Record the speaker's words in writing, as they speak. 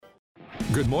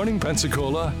Good morning,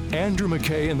 Pensacola. Andrew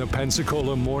McKay in the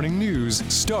Pensacola Morning News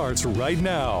starts right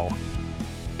now.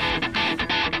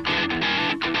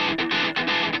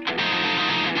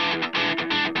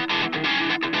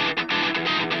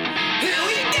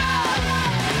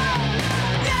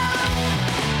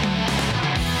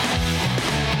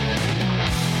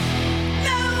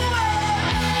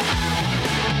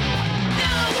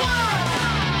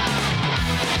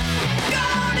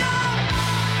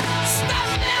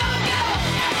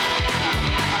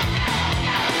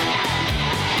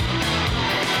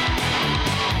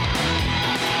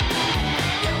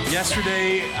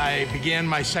 Yesterday, I began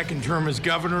my second term as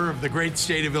governor of the great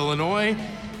state of Illinois,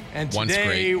 and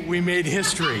today we made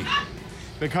history,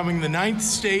 becoming the 9th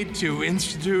state to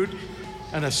institute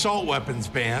an assault weapons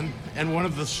ban and one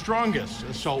of the strongest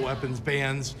assault weapons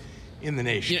bans in the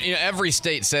nation. You know, every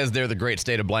state says they're the great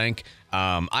state of blank.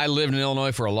 I lived in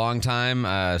Illinois for a long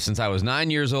time, since I was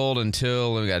 9 years old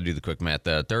until, we got to do the quick math,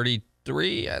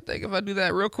 33, I think, if I do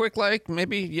that real quick, like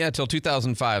maybe, till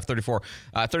 2005, 34,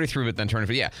 33, but then turning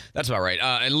 50. Yeah, that's about right.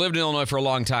 I lived in Illinois for a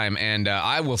long time, and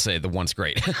I will say the once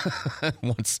great.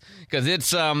 Once, because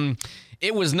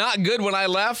it was not good when I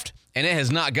left, and it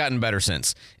has not gotten better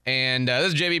since. And this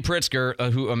is J.B.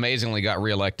 Pritzker, who amazingly got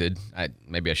reelected.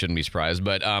 Maybe I shouldn't be surprised,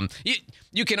 but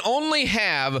you can only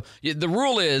have, the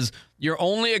rule is you're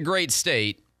only a great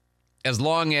state as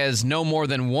long as no more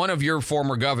than one of your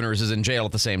former governors is in jail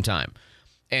at the same time.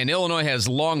 And Illinois has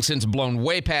long since blown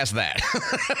way past that.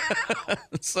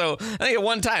 So I think at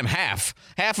one time, half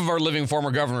of our living former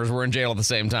governors were in jail at the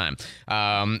same time.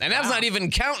 And that's not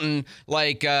even counting,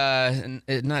 like,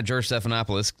 not George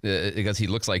Stephanopoulos, because he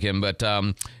looks like him, but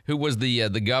who was the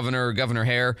Governor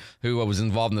Hare, who was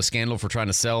involved in the scandal for trying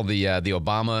to sell the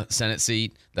Obama Senate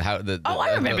seat. I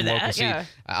remember that, seat. yeah.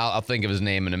 I'll think of his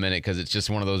name in a minute, because it's just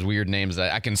one of those weird names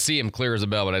that I can see him clear as a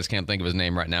bell, but I just can't think of his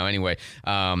name right now. Anyway,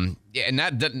 yeah, and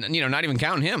not even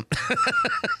counting him.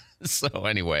 So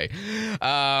anyway,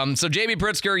 so J.B.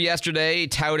 Pritzker yesterday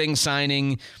touting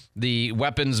signing the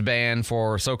weapons ban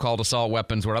for so-called assault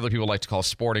weapons, what other people like to call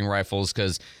sporting rifles,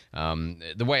 because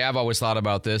the way I've always thought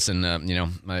about this, and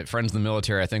my friends in the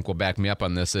military I think will back me up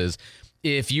on this, is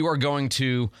if you are going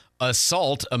to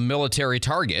assault a military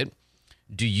target,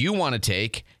 do you want to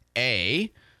take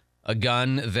a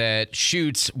gun that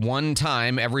shoots one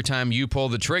time every time you pull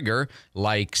the trigger,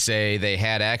 like, say, they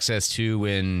had access to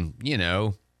in,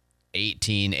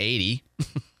 1880?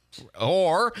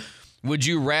 Or would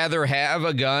you rather have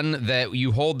a gun that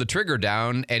you hold the trigger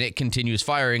down and it continues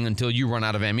firing until you run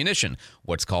out of ammunition,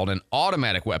 what's called an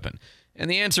automatic weapon? And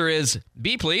the answer is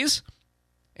B, please.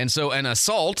 And so an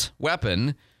assault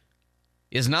weapon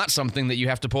is not something that you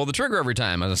have to pull the trigger every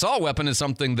time. An assault weapon is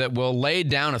something that will lay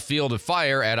down a field of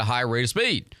fire at a high rate of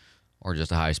speed, or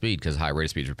just a high speed, because high rate of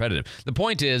speed is repetitive. The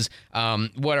point is,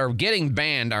 what are getting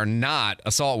banned are not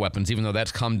assault weapons, even though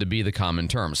that's come to be the common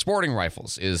term. Sporting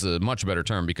rifles is a much better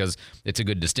term because it's a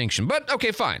good distinction. But,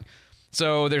 okay, fine.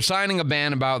 So they're signing a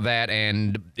ban about that,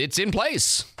 and it's in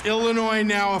place. Illinois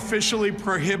now officially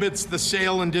prohibits the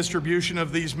sale and distribution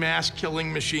of these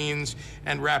mass-killing machines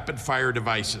and rapid-fire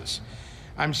devices.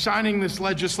 I'm signing this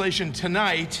legislation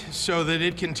tonight so that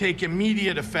it can take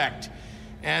immediate effect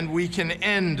and we can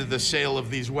end the sale of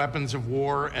these weapons of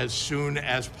war as soon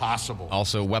as possible.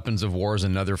 Also, weapons of war is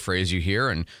another phrase you hear,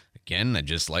 and again, I'd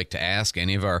just like to ask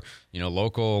any of our,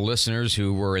 local listeners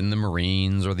who were in the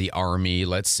Marines or the Army,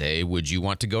 let's say, would you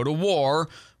want to go to war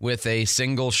with a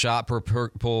single shot per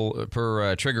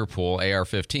trigger pull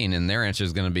AR-15? And their answer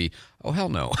is going to be, oh, hell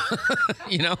no.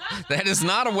 That is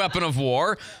not a weapon of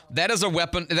war. That is a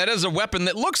weapon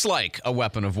that looks like a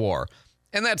weapon of war.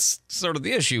 And that's sort of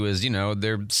the issue is,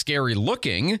 they're scary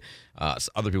looking.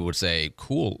 Other people would say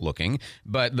cool looking.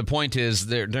 But the point is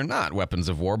they're not weapons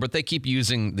of war, but they keep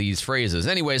using these phrases.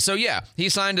 Anyway, so yeah, he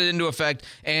signed it into effect.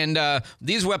 And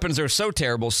these weapons are so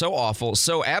terrible, so awful,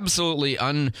 so absolutely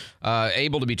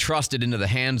unable to be trusted into the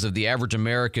hands of the average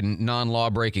American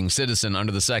non-law-breaking citizen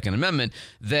under the Second Amendment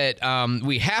that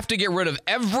we have to get rid of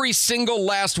every single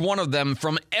last one of them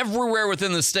from everywhere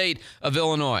within the state of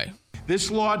Illinois.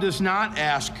 This law does not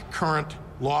ask current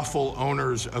lawful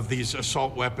owners of these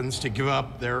assault weapons to give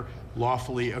up their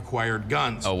lawfully acquired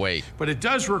guns. Oh, wait. But it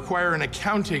does require an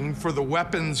accounting for the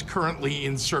weapons currently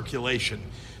in circulation,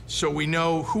 so we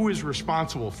know who is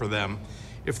responsible for them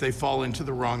if they fall into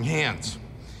the wrong hands.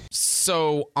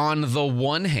 So, on the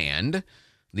one hand,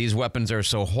 these weapons are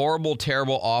so horrible,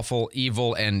 terrible, awful,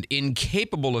 evil, and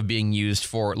incapable of being used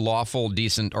for lawful,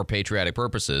 decent, or patriotic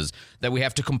purposes that we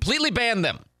have to completely ban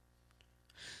them.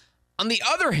 On the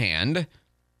other hand,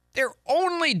 they're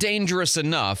only dangerous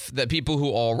enough that people who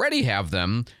already have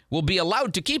them will be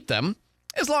allowed to keep them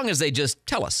as long as they just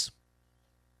tell us.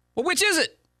 Well, which is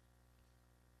it?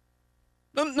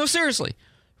 No, seriously.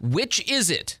 Which is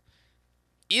it?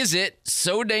 Is it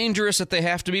so dangerous that they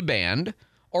have to be banned?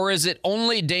 Or is it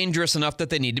only dangerous enough that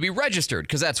they need to be registered?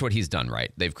 Because that's what he's done,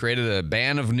 right? They've created a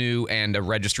ban of new and a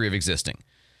registry of existing.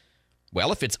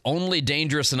 Well, if it's only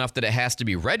dangerous enough that it has to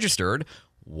be registered,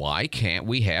 why can't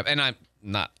we have, and I'm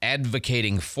not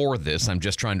advocating for this, I'm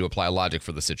just trying to apply logic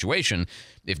for the situation.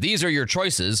 If these are your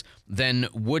choices, then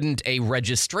wouldn't a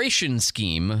registration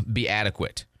scheme be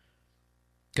adequate?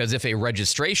 Because if a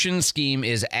registration scheme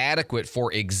is adequate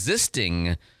for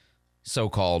existing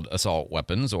so-called assault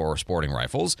weapons or sporting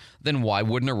rifles, then why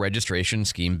wouldn't a registration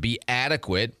scheme be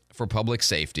adequate for public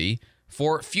safety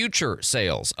for future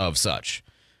sales of such?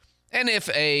 And if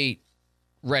a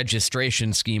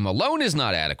registration scheme alone is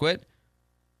not adequate,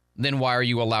 then why are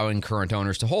you allowing current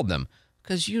owners to hold them?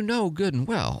 Because you know good and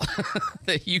well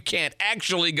that you can't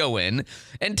actually go in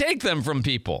and take them from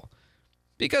people,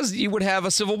 because you would have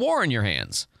a civil war in your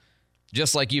hands.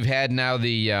 Just like you've had now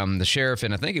the sheriff,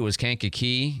 and I think it was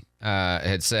Kankakee,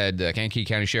 had said, Kankakee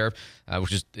County Sheriff,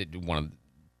 which is one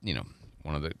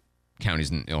of the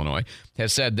counties in Illinois,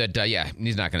 has said that,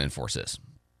 he's not going to enforce this,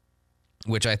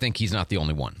 which I think he's not the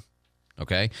only one.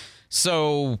 Okay?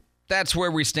 So that's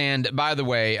where we stand. By the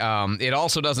way, it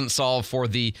also doesn't solve for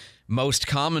the most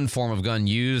common form of gun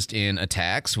used in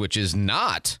attacks, which is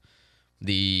not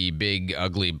the big,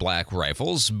 ugly black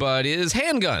rifles, but is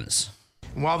handguns.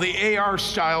 While the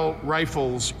AR-style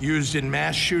rifles used in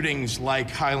mass shootings like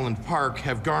Highland Park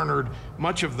have garnered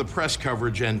much of the press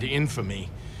coverage and infamy,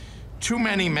 too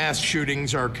many mass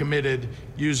shootings are committed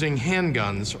using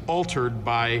handguns altered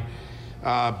by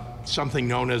something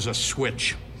known as a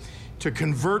switch to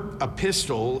convert a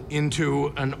pistol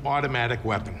into an automatic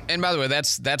weapon. And by the way,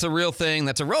 that's a real thing.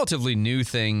 That's a relatively new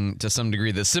thing to some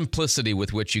degree, the simplicity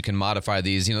with which you can modify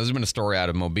these. You know, there's been a story out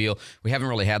of Mobile. We haven't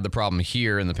really had the problem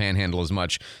here in the Panhandle as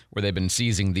much where they've been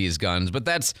seizing these guns, but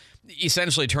that's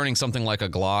essentially turning something like a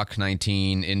Glock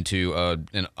 19 into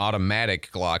an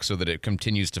automatic Glock so that it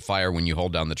continues to fire when you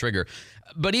hold down the trigger.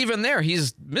 But even there,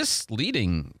 he's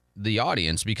misleading the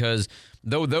audience, because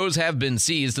though those have been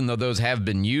seized and though those have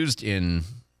been used in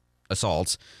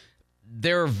assaults,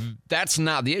 that's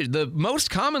not the most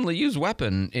commonly used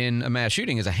weapon in a mass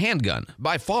shooting is a handgun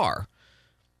by far.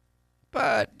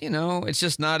 But, you know, it's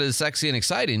just not as sexy and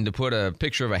exciting to put a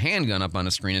picture of a handgun up on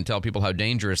a screen and tell people how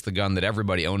dangerous the gun that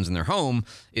everybody owns in their home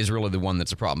is really the one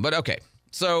that's a problem. But okay.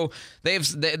 So they've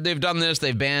done this.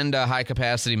 They've banned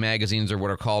high-capacity magazines, or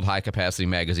what are called high-capacity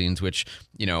magazines, which,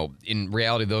 you know, in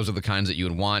reality, those are the kinds that you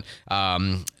would want.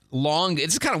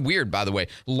 It's kind of weird, by the way.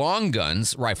 Long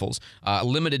guns, rifles,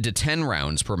 limited to 10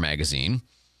 rounds per magazine,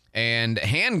 and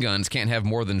handguns can't have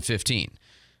more than 15,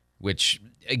 which,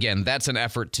 again, that's an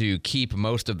effort to keep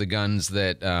most of the guns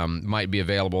that might be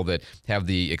available that have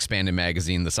the expanded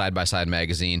magazine, the side-by-side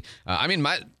magazine.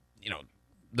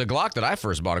 The Glock that I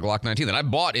first bought, a Glock 19 that I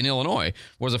bought in Illinois,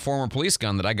 was a former police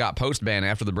gun that I got post-ban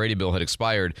after the Brady bill had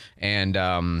expired. And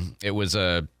it was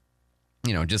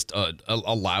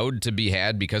allowed to be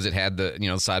had because it had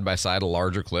the, side-by-side, a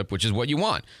larger clip, which is what you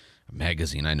want. A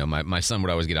magazine, I know. My son would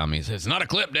always get on me and say, "It's not a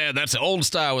clip, Dad. That's the old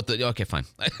style with the..." Okay, fine.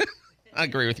 I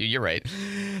agree with you. You're right.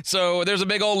 So there's a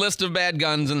big old list of bad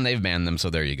guns, and they've banned them, so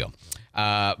there you go.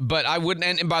 But I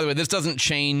wouldn't, and by the way, this doesn't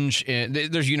change,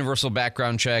 there's universal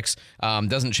background checks,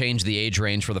 doesn't change the age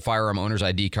range for the firearm owner's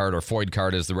ID card, or FOID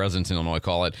card as the residents in Illinois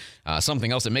call it.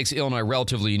 Something else that makes Illinois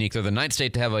relatively unique. They're the ninth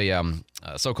state to have a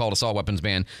so-called assault weapons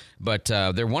ban, but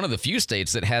they're one of the few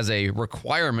states that has a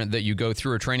requirement that you go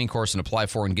through a training course and apply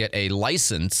for and get a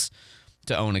license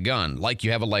to own a gun. Like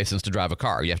you have a license to drive a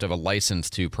car, you have to have a license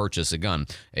to purchase a gun,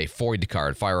 a FOID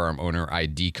card, firearm owner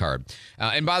ID card.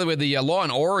 And by the way, the law in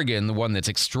Oregon, the one that's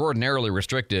extraordinarily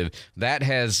restrictive, that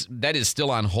is still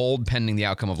on hold pending the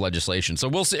outcome of legislation. So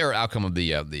we'll see, or outcome of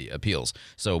the appeals.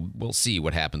 So we'll see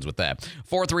what happens with that.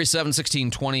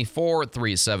 437-1620,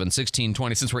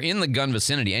 437-1620. Since we're in the gun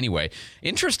vicinity anyway,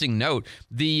 interesting note,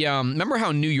 remember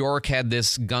how New York had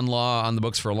this gun law on the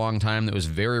books for a long time that was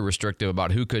very restrictive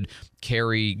about who could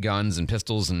carry guns and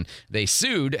pistols, and they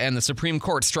sued, and the Supreme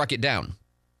Court struck it down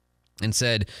and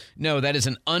said, no, that is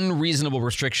an unreasonable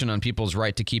restriction on people's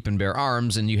right to keep and bear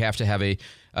arms, and you have to have a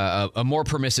a more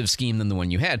permissive scheme than the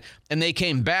one you had. And they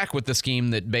came back with the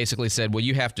scheme that basically said, well,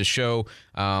 you have to show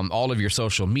all of your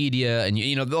social media. And,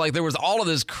 like there was all of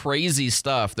this crazy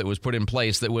stuff that was put in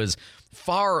place that was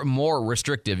far more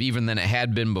restrictive even than it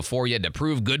had been before. You had to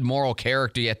prove good moral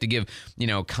character. You had to give,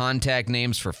 contact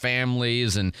names for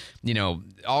families and,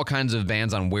 all kinds of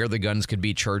bans on where the guns could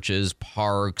be, churches,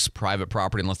 parks, private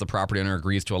property, unless the property owner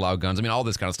agrees to allow guns. I mean, all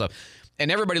this kind of stuff.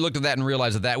 And everybody looked at that and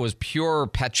realized that was pure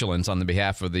petulance on the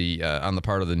behalf of on the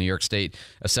part of the New York State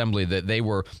Assembly, that they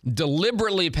were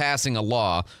deliberately passing a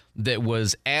law that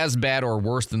was as bad or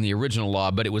worse than the original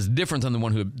law, but it was different than the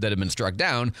one that had been struck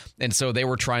down. And so they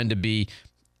were trying to be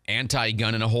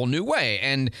anti-gun in a whole new way.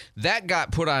 And that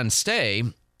got put on stay,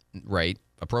 right,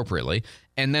 appropriately,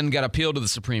 and then got appealed to the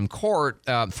Supreme Court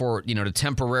to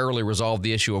temporarily resolve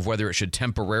the issue of whether it should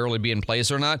temporarily be in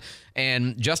place or not.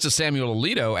 And Justice Samuel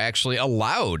Alito actually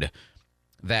allowed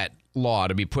that law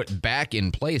to be put back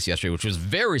in place yesterday, which was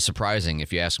very surprising,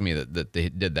 if you ask me, that they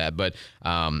did that. But,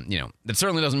 that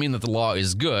certainly doesn't mean that the law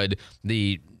is good.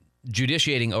 The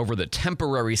judiciating over the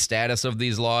temporary status of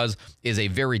these laws is a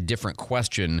very different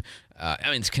question.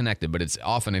 It's connected, but it's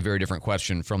often a very different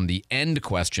question from the end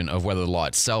question of whether the law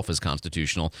itself is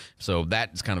constitutional. So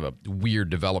that's kind of a weird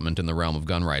development in the realm of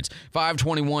gun rights.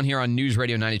 521 here on News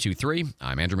Radio 92.3.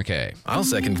 I'm Andrew McKay. I'll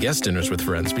second guest dinners with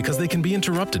friends because they can be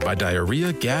interrupted by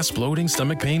diarrhea, gas, bloating,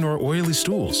 stomach pain, or oily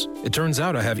stools. It turns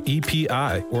out I have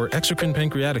EPI, or exocrine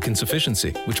pancreatic insufficiency,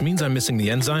 which means I'm missing the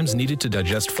enzymes needed to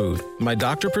digest food. My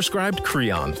doctor prescribed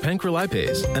Creon,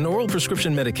 pancrelipase, an oral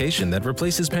prescription medication that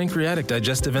replaces pancreatic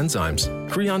digestive enzymes.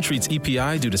 Creon treats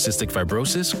EPI due to cystic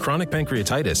fibrosis, chronic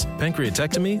pancreatitis,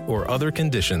 pancreatectomy, or other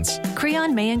conditions.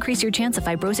 Creon may increase your chance of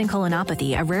fibrosing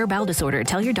colonopathy, a rare bowel disorder.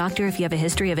 Tell your doctor if you have a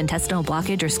history of intestinal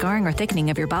blockage or scarring or thickening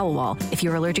of your bowel wall, if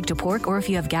you're allergic to pork, or if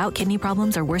you have gout, kidney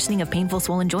problems, or worsening of painful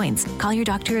swollen joints. Call your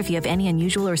doctor if you have any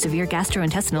unusual or severe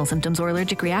gastrointestinal symptoms or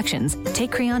allergic reactions.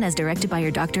 Take Creon as directed by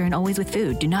your doctor and always with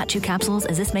food. Do not chew capsules,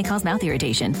 as this may cause mouth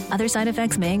irritation. Other side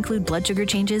effects may include blood sugar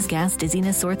changes, gas,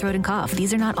 dizziness, sore throat, and cough.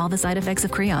 These are not all the side effects of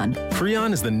Creon.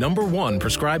 Creon is the #1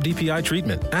 prescribed EPI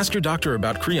treatment. Ask your doctor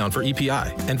about Creon for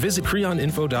EPI and visit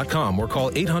creoninfo.com or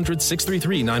call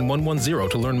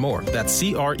 800-633-9110 to learn more. That's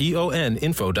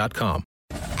CREONinfo.com.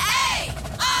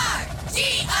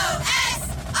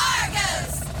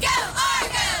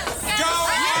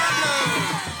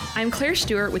 I'm Claire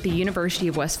Stewart with the University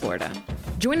of West Florida.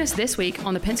 Join us this week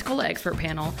on the Pensacola Expert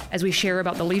Panel as we share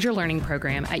about the Leisure Learning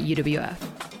Program at UWF.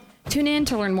 Tune in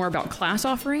to learn more about class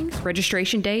offerings,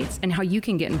 registration dates, and how you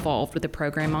can get involved with the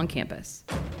program on campus.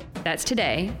 That's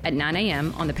today at 9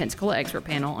 a.m. on the Pensacola Expert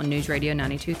Panel on News Radio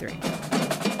 92.3.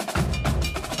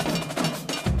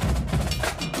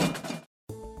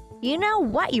 You know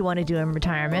what you want to do in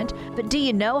retirement, but do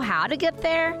you know how to get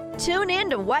there? Tune in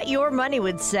to What Your Money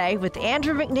Would Say with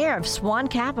Andrew McNair of Swan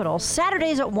Capital,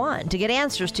 Saturdays at 1 to get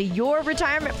answers to your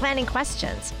retirement planning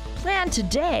questions. Plan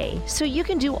today so you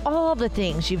can do all the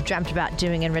things you've dreamt about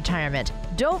doing in retirement.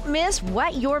 Don't miss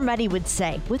What Your Money Would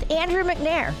Say with Andrew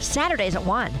McNair, Saturdays at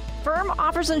 1. Firm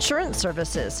offers insurance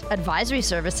services. Advisory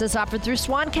services offered through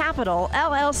Swan Capital,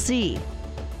 LLC.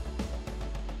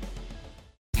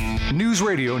 News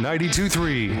Radio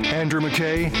 92.3. Andrew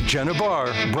McKay, Jenna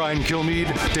Barr, Brian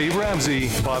Kilmeade, Dave Ramsey,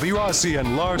 Bobby Rossi,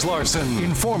 and Lars Larson.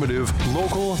 Informative,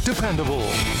 local, dependable.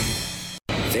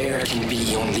 There can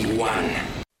be only one.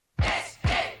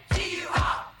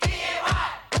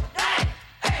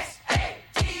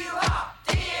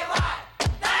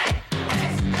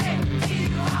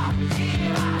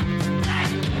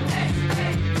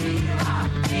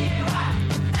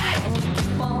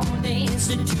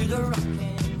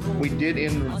 We did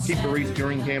keep the wreath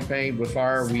green campaign with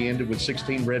fire. We ended with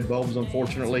 16 red bulbs,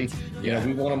 unfortunately.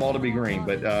 We want them all to be green,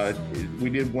 but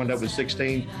we did wind up with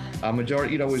 16.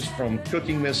 Majority, was from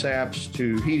cooking mishaps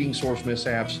to heating source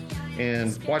mishaps,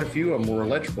 and quite a few of them were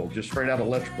electrical, just straight out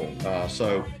electrical.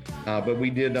 But we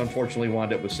did unfortunately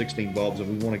wind up with 16 bulbs, and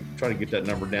we want to try to get that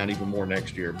number down even more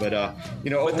next year. But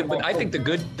but I think the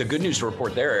good news to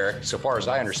report there, Eric, so far as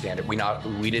I understand it,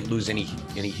 we didn't lose any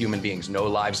human beings, no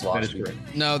lives lost. That is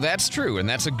correct. No, that's true, and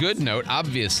that's a good note.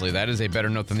 Obviously, that is a better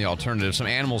note than the alternative. Some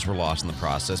animals were lost in the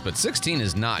process, but 16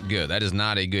 is not good. That is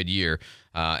not a good year,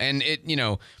 and it,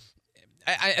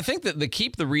 I think that the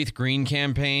Keep the Wreath Green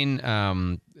campaign,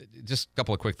 just a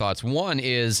couple of quick thoughts. One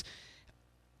is,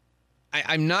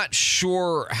 I'm not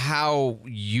sure how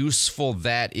useful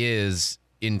that is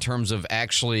in terms of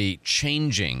actually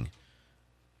changing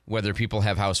whether people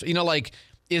have house.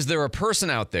 Is there a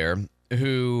person out there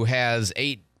who has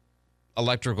 8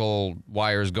 electrical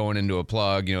wires going into a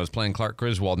plug, is playing Clark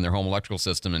Griswold in their home electrical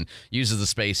system and uses the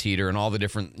space heater and all the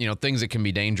different, things that can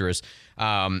be dangerous.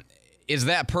 Is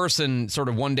that person sort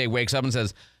of one day wakes up and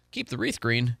says, keep the wreath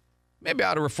green, maybe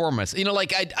I ought to reform this.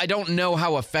 I don't know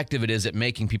how effective it is at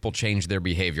making people change their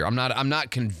behavior. I'm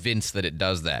not convinced that it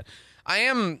does that. I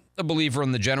am a believer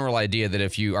in the general idea that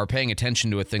if you are paying attention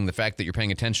to a thing, the fact that you're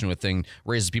paying attention to a thing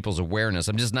raises people's awareness.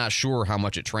 I'm just not sure how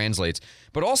much it translates.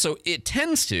 But also, it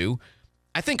tends to,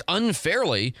 I think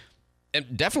unfairly,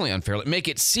 and definitely unfairly, make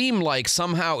it seem like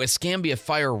somehow Escambia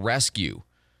Fire Rescue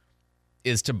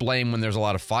is to blame when there's a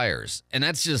lot of fires. And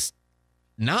that's just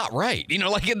not right.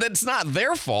 That's not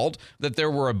their fault that there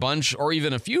were a bunch or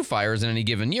even a few fires in any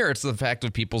given year. It's the fact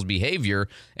of people's behavior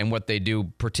and what they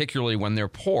do, particularly when they're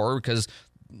poor, because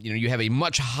you have a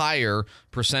much higher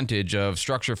percentage of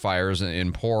structure fires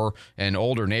in poor and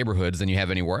older neighborhoods than you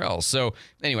have anywhere else. So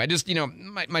anyway, just,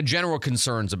 my general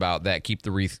concerns about that Keep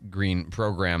the Wreath Green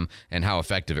program and how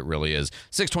effective it really is.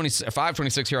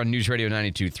 526 here on News Radio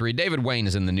 92.3. David Wayne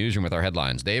is in the newsroom with our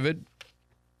headlines. David?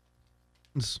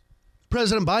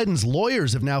 President Biden's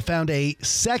lawyers have now found a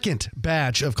second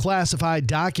batch of classified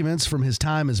documents from his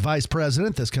time as vice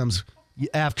president. This comes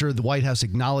after the White House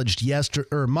acknowledged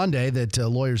Monday that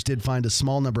lawyers did find a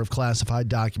small number of classified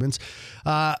documents.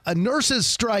 A nurses'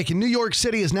 strike in New York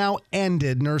City has now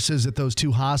ended. Nurses at those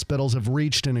two hospitals have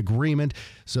reached an agreement.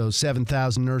 So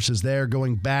 7,000 nurses there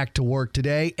going back to work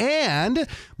today. And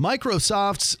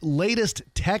Microsoft's latest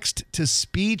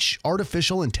text-to-speech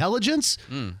artificial intelligence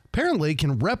apparently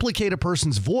can replicate a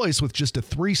person's voice with just a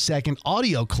 3-second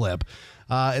audio clip.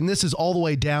 And this is all the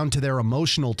way down to their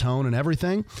emotional tone and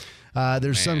everything.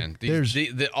 There's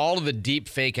all of the deep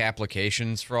fake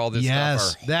applications for all this stuff are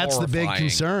Yes, that's the big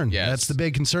concern. Yes. That's the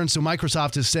big concern. So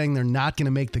Microsoft is saying they're not going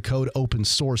to make the code open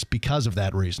source because of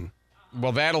that reason.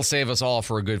 Well, that'll save us all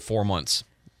for a good 4 months.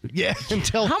 Yeah,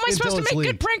 until how am I supposed to make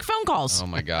leaked. good prank phone calls? Oh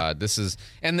my God, this is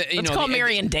Let's call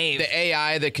Mary and Dave. The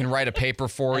AI that can write a paper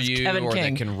for That's you, Kevin or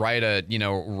King. that can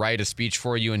write a speech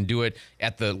for you and do it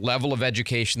at the level of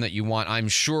education that you want. I'm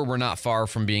sure we're not far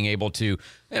from being able to.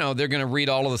 They're going to read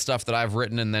all of the stuff that I've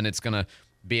written, and then it's going to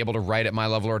be able to write at my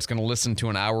level, or it's going to listen to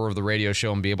an hour of the radio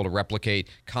show and be able to replicate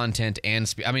content and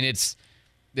speak. I mean, this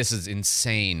is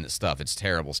insane stuff. It's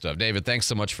terrible stuff. David, thanks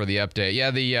so much for the update.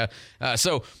 Yeah,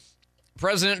 so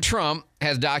President Trump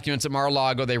has documents at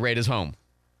Mar-a-Lago. They raid his home,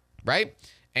 right?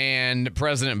 And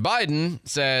President Biden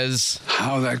says,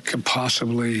 how that could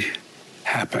possibly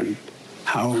happen.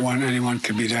 How anyone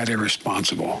could be that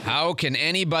irresponsible. How can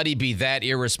anybody be that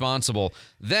irresponsible?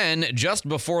 Then, just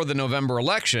before the November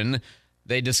election,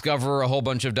 they discover a whole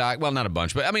bunch of well, not a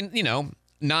bunch, but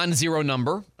non-zero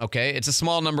number. Okay, it's a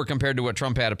small number compared to what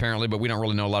Trump had apparently, but we don't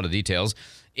really know a lot of details.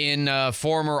 In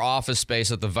former office space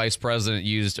that the vice president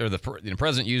used, or the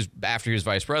president used after he was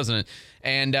vice president.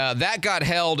 And that got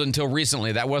held until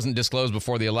recently. That wasn't disclosed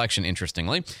before the election,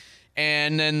 interestingly.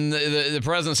 And then the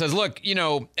president says, look,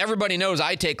 everybody knows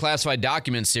I take classified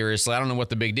documents seriously. I don't know what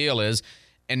the big deal is.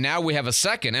 And now we have a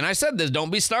second. And I said this,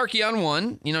 don't be snarky on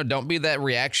one. Don't be that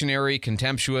reactionary,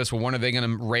 contemptuous, well, when are they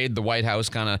going to raid the White House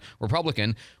kind of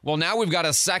Republican? Well, now we've got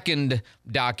a second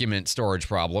document storage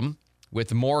problem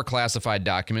with more classified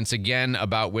documents, again,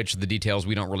 about which the details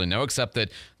we don't really know, except that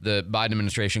the Biden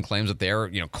administration claims that they're,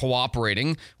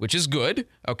 cooperating, which is good.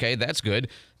 Okay, that's good.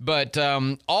 But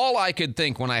all I could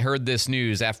think when I heard this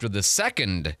news after the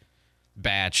second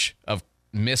batch of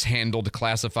mishandled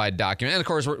classified documents, and of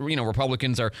course,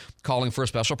 Republicans are calling for a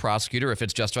special prosecutor. If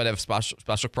it's justified to have a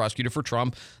special prosecutor for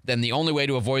Trump, then the only way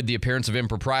to avoid the appearance of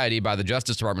impropriety by the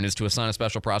Justice Department is to assign a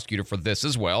special prosecutor for this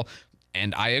as well.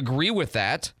 And I agree with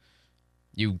that.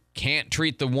 You can't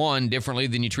treat the one differently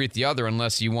than you treat the other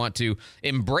unless you want to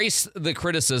embrace the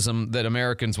criticism that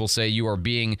Americans will say you are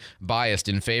being biased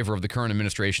in favor of the current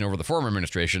administration over the former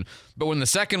administration. But when the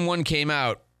second one came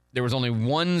out, there was only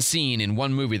one scene in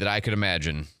one movie that I could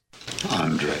imagine.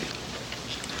 Andre,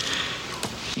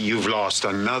 you've lost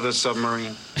another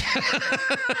submarine?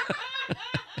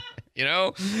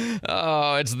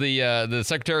 It's the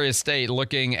Secretary of State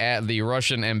looking at the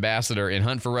Russian ambassador in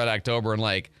Hunt for Red October and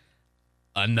like,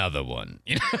 another one.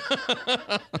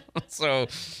 So,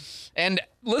 and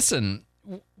listen,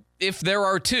 if there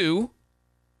are two,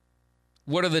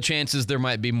 what are the chances there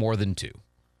might be more than two?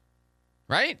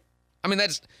 Right? I mean,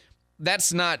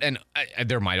 that's not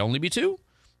there might only be two.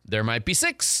 There might be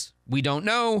six. We don't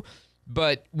know.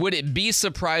 But would it be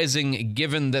surprising,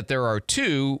 given that there are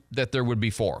two, that there would be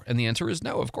four? And the answer is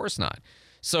no, of course not.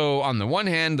 So on the one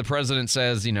hand, the president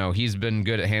says, he's been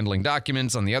good at handling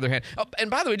documents. On the other hand, and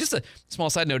by the way, just a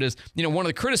small side note is, one of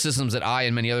the criticisms that I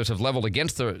and many others have leveled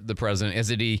against the president is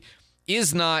that he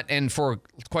is not, and for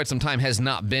quite some time has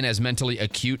not been as mentally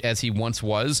acute as he once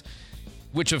was,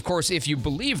 which, of course, if you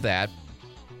believe that,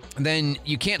 then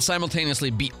you can't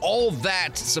simultaneously be all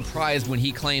that surprised when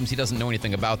he claims he doesn't know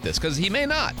anything about this, because he may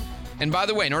not. And by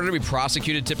the way, in order to be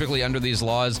prosecuted typically under these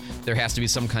laws, there has to be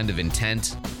some kind of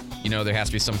intent. There has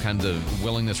to be some kind of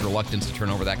willingness, reluctance to turn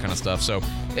over, that kind of stuff. So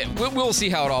we'll see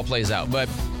how it all plays out. But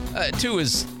two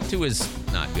is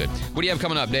not good. What do you have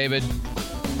coming up, David?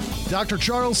 Dr.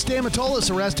 Charles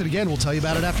Stamatolis arrested again. We'll tell you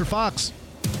about it after Fox.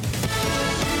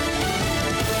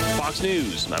 Fox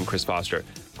News. I'm Chris Foster.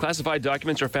 Classified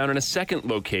documents are found in a second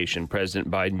location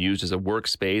President Biden used as a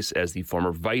workspace as the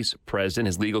former vice president.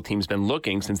 His legal team's been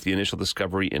looking since the initial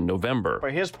discovery in November.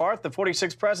 For his part, the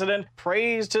 46th president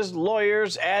praised his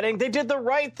lawyers, adding they did the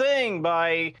right thing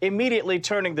by immediately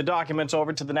turning the documents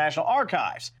over to the National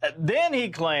Archives. Then he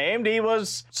claimed he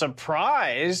was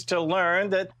surprised to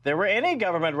learn that there were any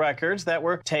government records that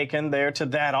were taken there to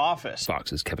that office.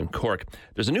 Fox's Kevin Cork.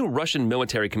 There's a new Russian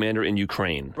military commander in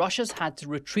Ukraine. Russia's had to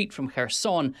retreat from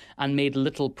Kherson and made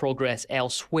little progress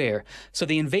elsewhere. So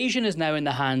the invasion is now in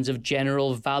the hands of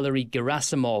General Valery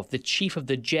Gerasimov, the chief of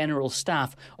the general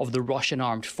staff of the Russian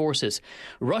armed forces.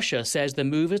 Russia says the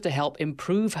move is to help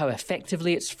improve how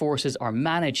effectively its forces are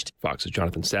managed. Fox's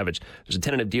Jonathan Savage. There's a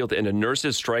tentative deal to end a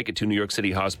nurses' strike at 2 New York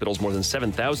City hospitals. More than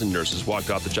 7,000 nurses walked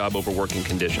off the job over working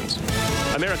conditions.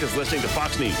 America's listening to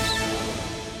Fox News.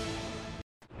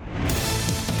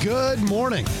 Good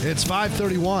morning. It's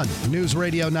 5:31. News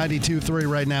Radio 92.3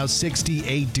 right now,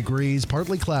 68 degrees,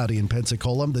 partly cloudy in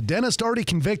Pensacola. The dentist already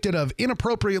convicted of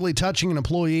inappropriately touching an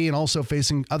employee and also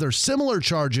facing other similar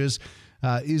charges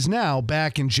is now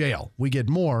back in jail. We get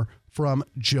more from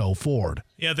Joe Ford.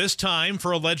 Yeah, this time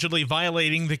for allegedly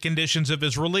violating the conditions of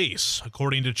his release.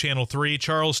 According to Channel 3,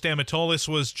 Charles Stamatolis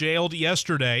was jailed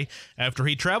yesterday after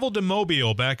he traveled to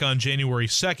Mobile back on January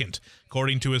 2nd.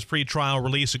 According to his pretrial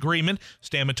release agreement,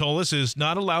 Stamatolis is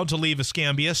not allowed to leave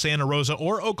Escambia, Santa Rosa,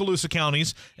 or Okaloosa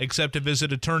counties except to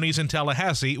visit attorneys in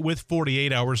Tallahassee with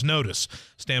 48 hours notice.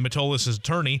 Stamatolis'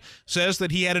 attorney says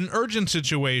that he had an urgent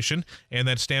situation and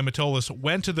that Stamatolis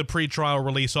went to the pretrial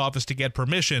release office to get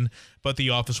permission, but the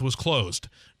office was closed.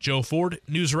 Joe Ford,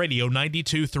 News Radio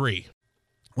 92.3.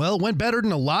 Well, it went better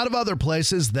than a lot of other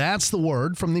places. That's the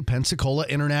word from the Pensacola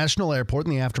International Airport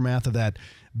in the aftermath of that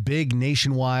big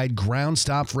nationwide ground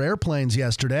stop for airplanes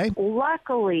yesterday.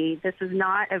 Luckily, this is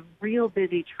not a real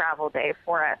busy travel day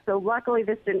for us. So luckily,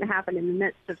 this didn't happen in the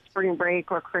midst of spring break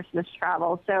or Christmas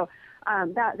travel. So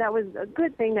that was a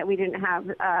good thing that we didn't have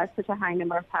such a high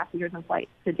number of passengers and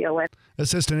flights to deal with.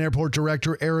 Assistant Airport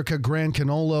Director Erica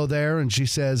Grancanolo there, and she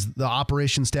says the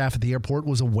operations staff at the airport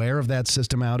was aware of that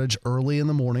system outage early in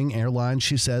the morning. Airlines,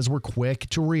 she says, were quick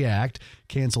to react.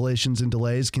 Cancellations and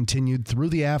delays continued through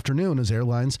the afternoon as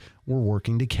airlines were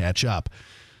working to catch up.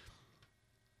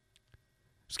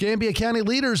 Escambia County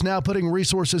leaders now putting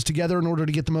resources together in order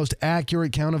to get the most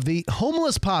accurate count of the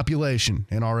homeless population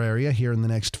in our area here in the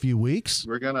next few weeks.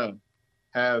 We're going to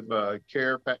have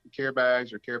care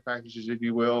bags or care packages, if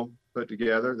you will, put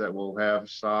together that will have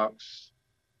socks,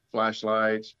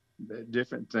 flashlights,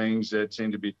 different things that seem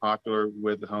to be popular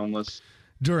with the homeless.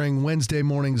 During Wednesday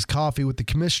morning's coffee with the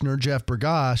commissioner, Jeff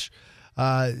Bergosh,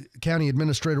 County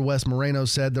Administrator Wes Moreno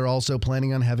said they're also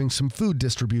planning on having some food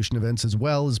distribution events as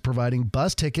well as providing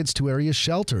bus tickets to area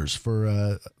shelters for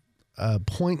a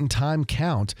point-in-time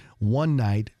count one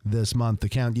night this month, the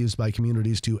count used by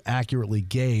communities to accurately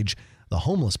gauge the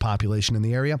homeless population in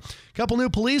the area. A couple new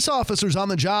police officers on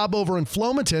the job over in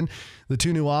Flomaton. The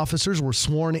two new officers were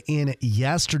sworn in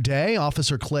yesterday.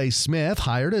 Officer Clay Smith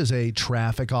hired as a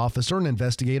traffic officer, and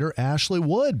investigator Ashley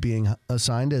Wood being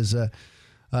assigned as a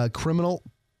criminal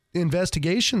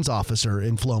investigations officer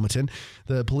in Flomaton.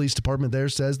 The police department there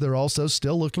says they're also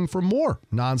still looking for more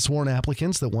non-sworn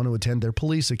applicants that want to attend their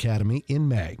police academy in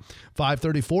May.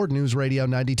 534 News Radio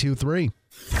 92.3.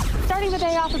 Starting the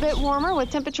day off a bit warmer with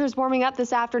temperatures warming up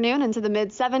this afternoon into the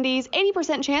mid-70s.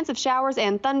 80% chance of showers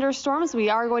and thunderstorms. We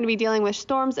are going to be dealing with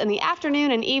storms in the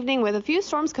afternoon and evening with a few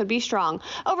storms could be strong.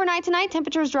 Overnight tonight,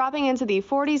 temperatures dropping into the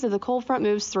 40s as the cold front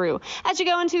moves through. As you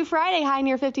go into Friday, high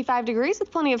near 55 degrees with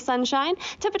plenty of sunshine.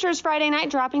 Temperatures Friday night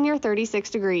dropping near 36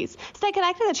 degrees. Stay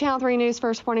connected to the Channel 3 News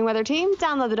First Warning Weather Team.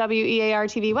 Download the WEAR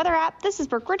TV weather app. This is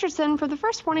Brooke Richardson for the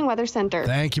First Warning Weather Center.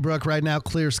 Thank you, Brooke. Right now,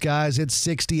 clear skies. It's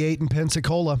 68 in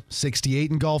Pensacola,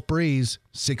 68 in Gulf Breeze,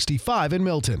 65 in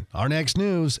Milton. Our next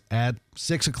news at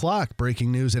 6 o'clock.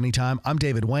 Breaking news anytime. I'm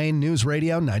David Wayne, News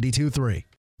Radio 92.3.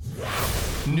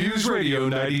 News Radio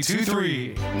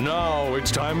 92.3. Now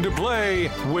it's time to play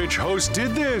Which Host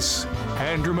Did This?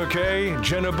 Andrew McKay,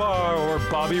 Jenna Barr, or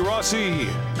Bobby Rossi?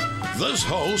 This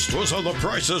host was on The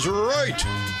Price is Right.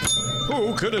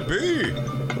 Who could it be?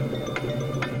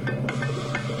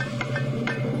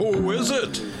 Who is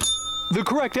it? The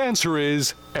correct answer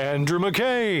is Andrew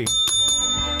McKay.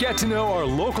 Get to know our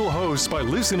local hosts by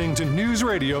listening to News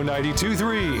Radio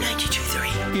 92.3.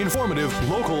 92.3. Informative,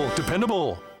 local,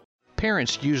 dependable.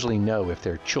 Parents usually know if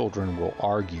their children will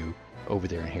argue over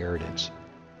their inheritance,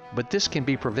 but this can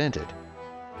be prevented.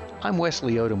 I'm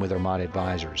Wesley Odom with Armada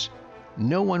Advisors.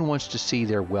 No one wants to see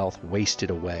their wealth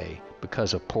wasted away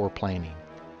because of poor planning.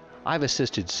 I've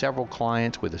assisted several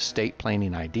clients with estate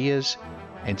planning ideas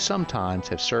and sometimes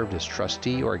have served as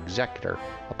trustee or executor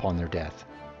upon their death.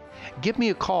 Give me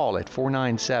a call at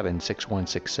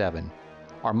 497-6167.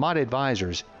 Armada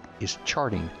Advisors is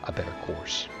charting a better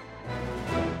course.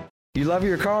 You love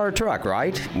your car or truck,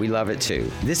 right? We love it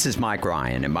too. This is Mike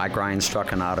Ryan at Mike Ryan's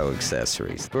Truck and Auto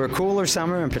Accessories. For a cooler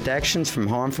summer and protections from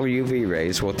harmful UV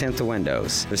rays, we'll tint the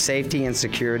windows. For safety and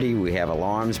security, we have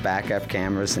alarms, backup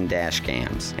cameras, and dash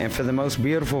cams. And for the most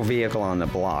beautiful vehicle on the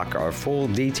block, our full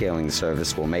detailing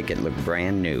service will make it look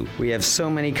brand new. We have so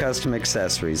many custom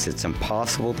accessories, it's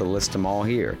impossible to list them all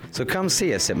here. So come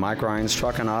see us at Mike Ryan's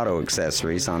Truck and Auto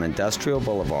Accessories on Industrial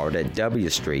Boulevard at W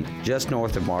Street, just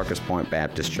north of Marcus Point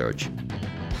Baptist Church.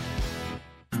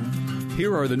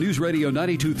 Here are the News Radio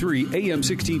 92.3 AM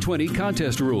 1620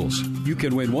 contest rules. You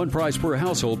can win one prize per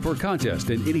household per contest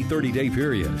in any 30-day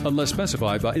period, unless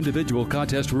specified by individual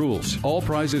contest rules. All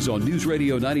prizes on News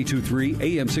Radio 92.3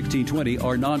 AM 1620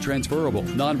 are non-transferable,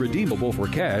 non-redeemable for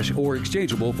cash, or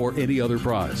exchangeable for any other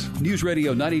prize. News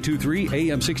Radio 92.3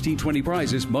 AM 1620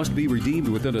 prizes must be redeemed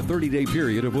within a 30-day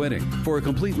period of winning. For a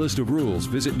complete list of rules,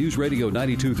 visit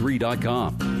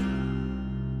newsradio923.com.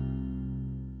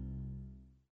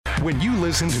 When you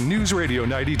listen to News Radio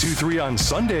 92.3 on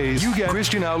Sundays, you get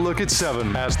Christian Outlook at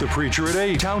 7, Ask the Preacher at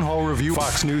 8, Town Hall Review,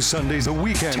 Fox News Sundays a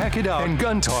Weekend, Tech It Out, and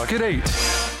Gun Talk at 8.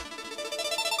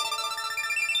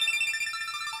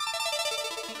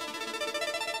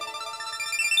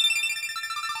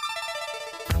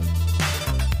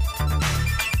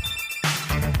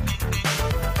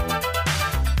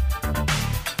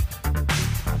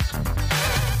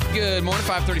 Good morning,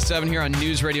 5:37 here on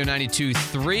News Radio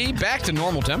 92.3. Back to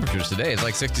normal temperatures today. It's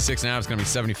like 66 now. It's going to be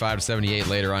 75 to 78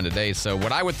 later on today. So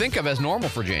what I would think of as normal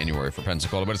for January for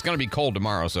Pensacola, but it's going to be cold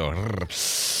tomorrow, so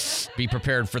be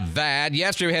prepared for that.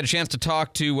 Yesterday we had a chance to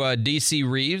talk to D.C.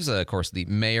 Reeves, of course, the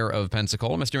mayor of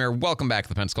Pensacola. Mr. Mayor, welcome back to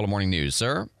the Pensacola Morning News,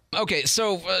 sir. Okay,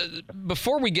 so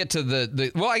before we get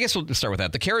to well, I guess we'll start with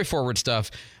that. The carry forward stuff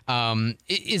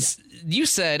is, you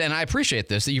said, and I appreciate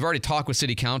this, that you've already talked with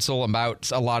City Council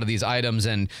about a lot of these items,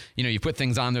 and you put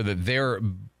things on there that they're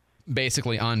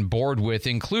basically on board with,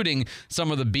 including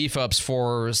some of the beef ups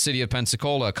for City of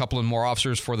Pensacola, a couple of more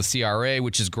officers for the CRA,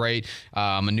 which is great,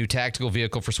 a new tactical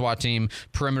vehicle for SWAT team,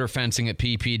 perimeter fencing at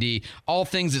PPD, all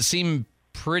things that seem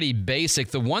pretty basic.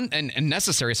 The one and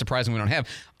necessary, surprisingly, we don't have.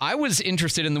 I was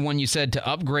interested in the one you said to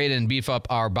upgrade and beef up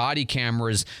our body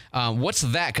cameras. What's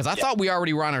that? Because I thought we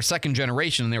already were on our second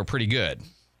generation and they were pretty good.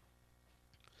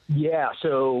 Yeah,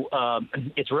 so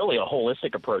it's really a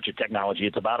holistic approach to technology.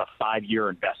 It's about a 5-year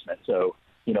investment. So,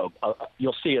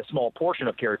 you'll see a small portion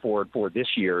of carry forward for this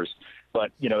year's,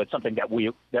 but, it's something that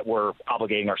we're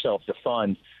obligating ourselves to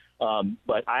fund.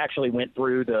 But I actually went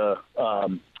through the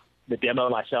demo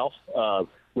myself,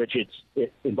 which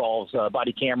it involves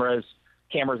body cameras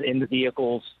in the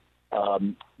vehicles,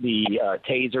 the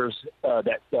tasers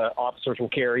that officers will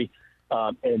carry,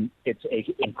 and it's an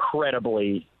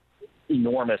incredibly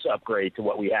enormous upgrade to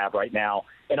what we have right now.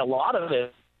 And a lot of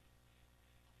it,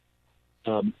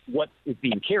 what is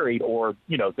being carried, or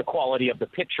the quality of the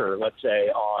picture, let's say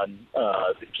on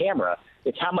the camera,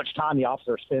 it's how much time the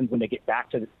officer spends when they get back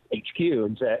to the HQ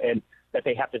and that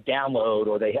they have to download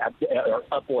or they have to or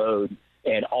upload,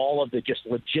 and all of the just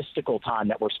logistical time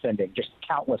that we're spending, just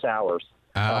countless hours,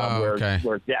 where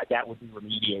that would be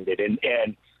remediated.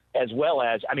 And as well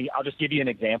as, I'll just give you an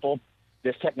example.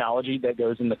 This technology that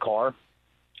goes in the car,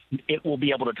 it will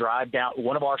be able to drive down,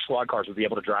 one of our squad cars will be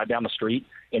able to drive down the street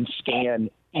and scan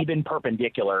even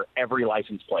perpendicular every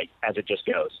license plate as it just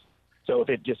goes. So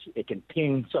if it can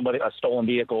ping somebody, a stolen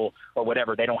vehicle or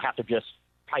whatever, they don't have to just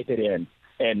type it in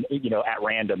and, at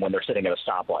random when they're sitting at a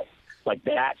stoplight. Like,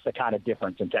 that's the kind of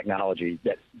difference in technology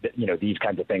that these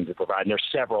kinds of things would provide. And there's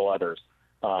several others.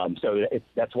 So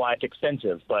that's why it's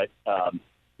expensive. But,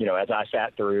 as I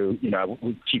sat through,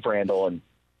 with Chief Randall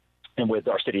and with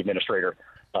our city administrator,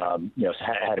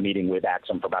 had a meeting with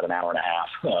Axum for about an hour and a half,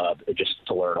 just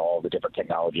to learn all the different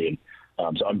technology.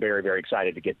 And so I'm very, very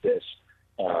excited to get this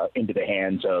into the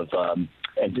hands of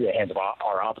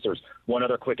our officers. One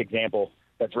other quick example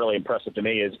that's really impressive to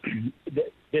me is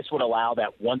this would allow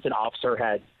that once an officer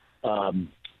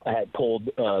had pulled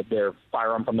their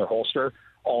firearm from their holster,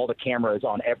 all the cameras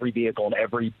on every vehicle and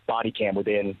every body cam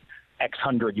within X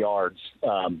hundred yards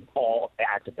all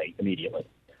activate immediately.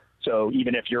 So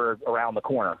even if you're around the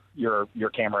corner, your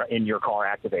camera in your car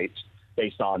activates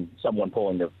based on someone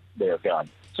pulling their gun.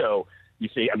 So you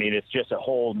see, I mean, it's just a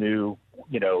whole new,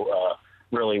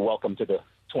 really welcome to the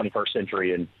 21st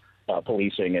century in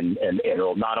policing, and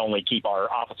it'll not only keep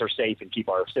our officers safe and keep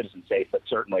our citizens safe, but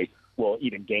certainly will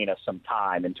even gain us some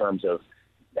time in terms of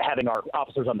having our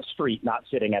officers on the street, not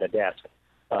sitting at a desk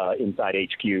inside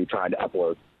HQ trying to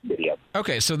upload video.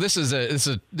 Okay, so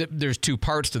there's two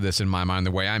parts to this in my mind,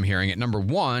 the way I'm hearing it. Number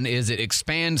one is it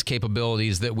expands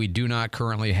capabilities that we do not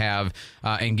currently have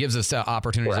and gives us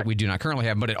opportunities that we do not currently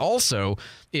have, but it also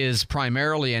is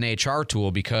primarily an HR tool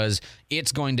because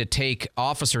it's going to take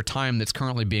officer time that's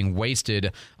currently being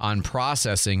wasted on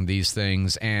processing these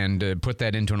things and put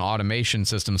that into an automation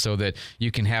system so that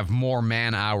you can have more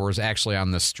man hours actually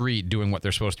on the street doing what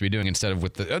they're supposed to be doing instead of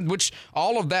with which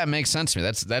all of that makes sense to me.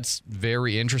 That's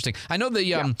very interesting. I know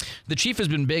the chief has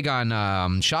been big on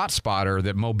ShotSpotter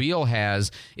that Mobile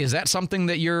has. Is that something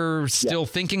that you're still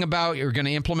thinking about? You're going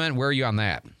to implement? Where are you on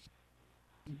that?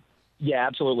 Yeah,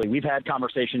 absolutely. We've had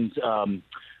conversations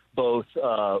both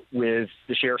with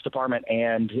the Sheriff's Department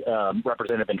and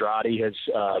Representative Andrade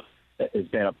has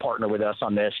been a partner with us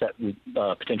on this, that we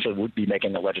potentially would be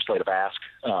making a legislative ask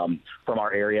from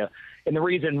our area. And the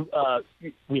reason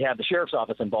we have the Sheriff's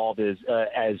Office involved is,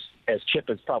 as Chip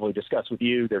has probably discussed with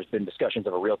you, there's been discussions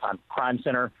of a real-time crime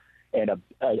center, and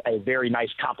a very nice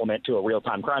complement to a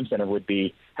real-time crime center would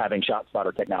be having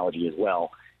ShotSpotter technology as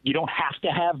well. You don't have to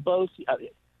have both.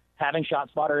 Having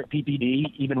ShotSpotter at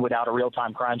PPD, even without a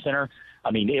real-time crime center,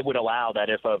 I mean, it would allow that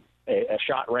if a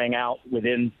shot rang out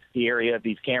within the area of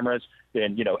these cameras,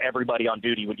 then, everybody on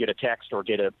duty would get a text or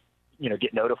get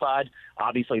notified.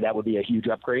 Obviously, that would be a huge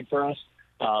upgrade for us,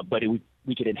 but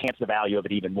we could enhance the value of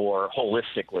it even more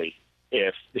holistically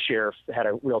if the sheriff had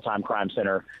a real-time crime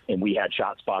center and we had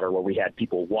ShotSpotter where we had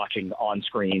people watching on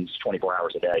screens 24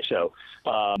 hours a day. So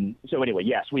anyway,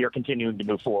 yes, we are continuing to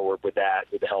move forward with that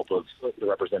with the help of the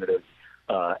representative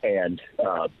and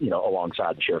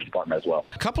alongside the Sheriff's Department as well.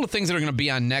 A couple of things that are going to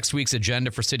be on next week's agenda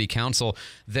for City Council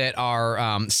that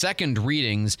are second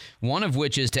readings, one of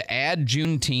which is to add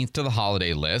Juneteenth to the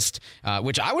holiday list,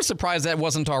 which I was surprised that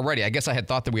wasn't already. I guess I had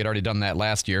thought that we had already done that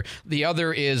last year. The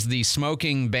other is the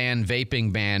smoking ban,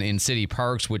 vaping ban in city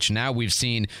parks, which now we've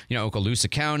seen, Okaloosa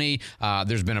County.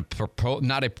 There's been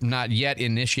not yet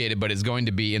initiated, but it's going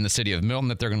to be in the city of Milton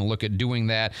that they're going to look at doing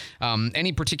that.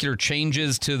 Any particular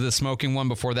changes to the smoking one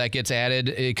before that gets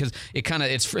added? Because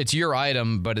it's your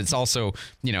item, but it's also,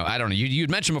 I don't know.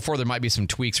 You'd mentioned before there might be some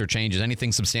tweaks or changes.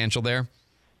 Anything substantial there?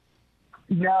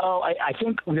 No, I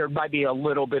think there might be a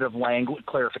little bit of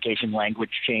clarification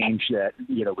language change that,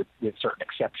 with certain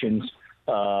exceptions.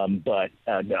 But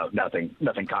no, nothing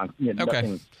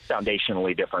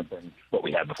foundationally different than what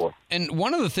we had before. And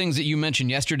one of the things that you mentioned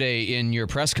yesterday in your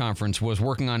press conference was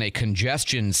working on a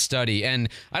congestion study. And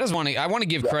I want to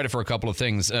give credit for a couple of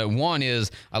things. One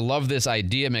is I love this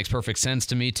idea. It makes perfect sense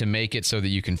to me to make it so that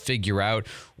you can figure out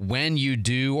when you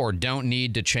do or don't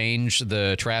need to change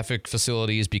the traffic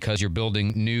facilities because you're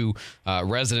building new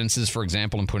residences, for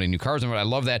example, and putting new cars in. I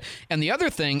love that. And the other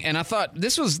thing, and I thought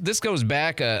this goes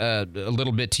back a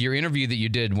little bit to your interview that you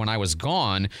did when I was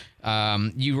gone.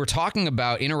 You were talking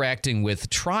about interacting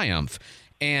with Triumph,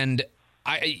 and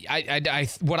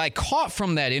what I caught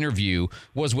from that interview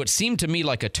was what seemed to me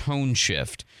like a tone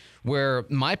shift, where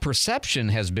my perception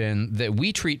has been that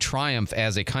we treat Triumph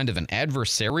as a kind of an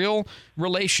adversarial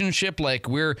relationship, like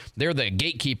they're the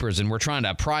gatekeepers and we're trying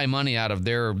to pry money out of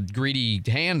their greedy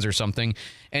hands or something.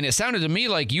 And it sounded to me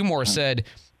like you more said,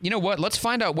 you know what, let's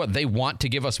find out what they want to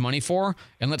give us money for,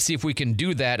 and let's see if we can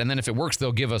do that, and then if it works,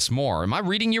 they'll give us more. Am I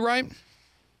reading you right?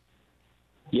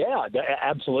 Yeah,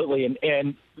 absolutely.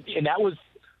 And that was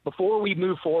before we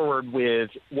moved forward with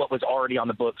what was already on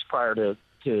the books prior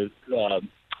to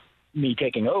me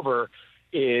taking over.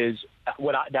 Is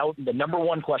the number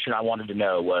one question I wanted to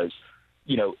know was,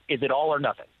 is it all or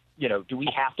nothing? Do we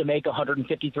have to make a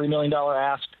 $153 million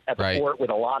ask at the court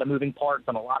with a lot of moving parts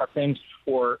and a lot of things,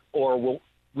 or will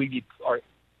we be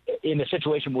in a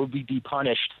situation where we be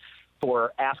punished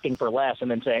for asking for less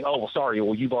and then saying, oh, well, sorry,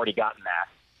 well, you've already gotten that,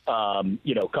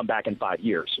 come back in 5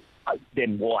 years.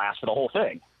 Then we'll ask for the whole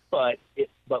thing. But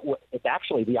it's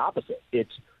actually the opposite.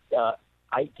 It's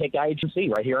I take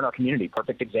IHMC right here in our community,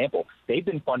 perfect example. They've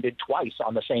been funded twice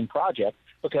on the same project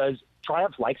because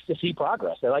Triumph likes to see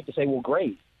progress. They like to say, well,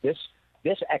 great, this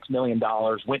this X million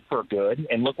dollars went for good,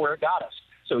 and look where it got us.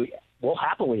 So we'll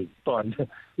happily fund,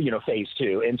 phase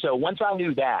 2. And so once I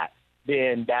knew that,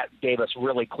 then that gave us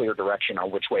really clear direction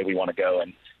on which way we want to go.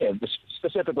 And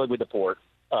specifically with the port,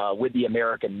 with the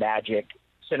American Magic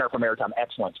Center for Maritime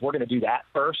Excellence, we're going to do that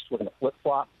first. We're going to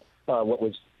flip-flop what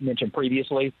was mentioned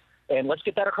previously, and let's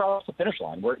get that across the finish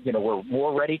line. We're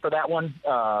more ready for that one.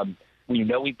 We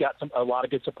know we've got a lot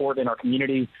of good support in our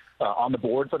community on the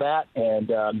board for that, and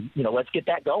let's get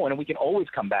that going, and we can always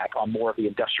come back on more of the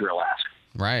industrial ask.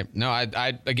 Right. No,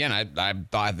 I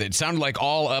thought it sounded like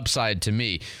all upside to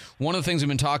me. One of the things we've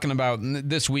been talking about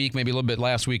this week, maybe a little bit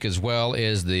last week as well,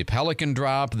 is the Pelican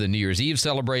drop, the New Year's Eve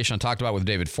celebration I talked about with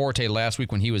David Forte last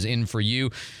week when he was in for you.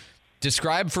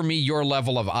 Describe for me your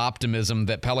level of optimism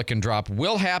that Pelican drop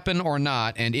will happen or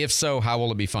not, and if so, how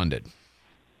will it be funded?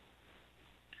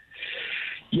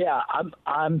 Yeah,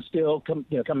 I'm still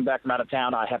coming back from out of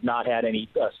town. I have not had any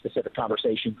specific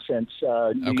conversations since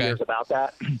New Year's about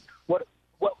that.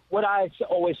 What I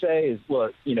always say is,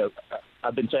 look,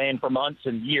 I've been saying for months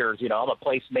and years, I'm a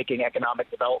place-making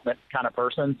economic development kind of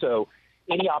person. So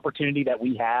any opportunity that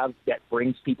we have that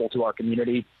brings people to our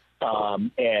community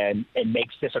and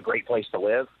makes this a great place to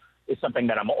live is something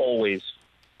that I'm always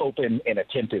open and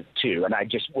attentive to. And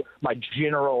my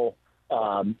general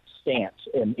stance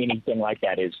in anything like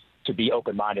that is to be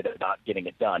open-minded about getting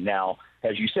it done. Now,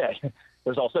 as you said,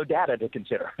 there's also data to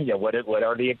consider. What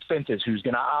are the expenses? Who's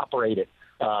going to operate it?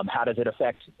 How does it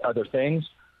affect other things?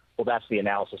 Well, that's the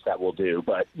analysis that we'll do.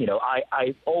 But,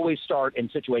 I always start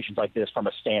in situations like this from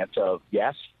a stance of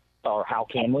yes, or how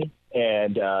can we?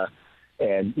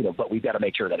 But we've got to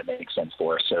make sure that it makes sense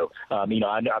for us. So,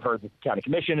 I've heard the county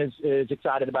commission is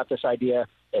excited about this idea,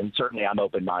 and certainly I'm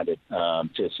open-minded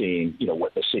to seeing,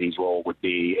 what the city's role would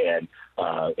be and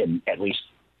at least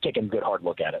taking a good hard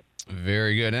look at it.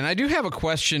 Very good. And I do have a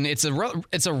question. It's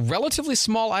a relatively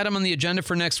small item on the agenda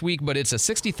for next week, but it's a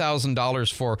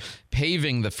 $60,000 for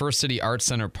paving the First City Arts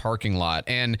Center parking lot.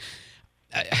 And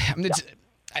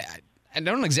I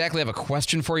don't exactly have a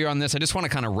question for you on this. I just want to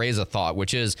kind of raise a thought,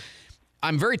 which is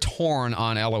I'm very torn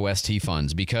on LOST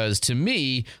funds because to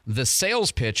me, the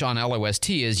sales pitch on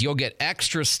LOST is you'll get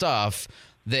extra stuff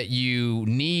that you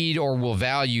need or will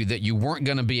value that you weren't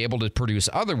going to be able to produce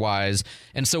otherwise.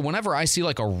 And so whenever I see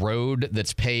like a road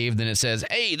that's paved and it says,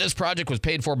 hey, this project was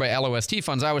paid for by LOST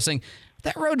funds, I was saying,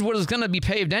 that road was going to be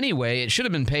paved anyway. It should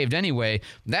have been paved anyway.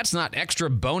 That's not extra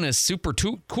bonus, super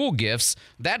cool gifts.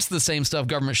 That's the same stuff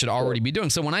government should already be doing.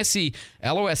 So when I see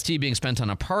LOST being spent on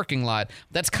a parking lot,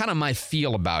 that's kind of my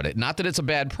feel about it. Not that it's a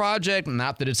bad project,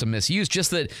 not that it's a misuse,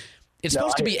 just that it's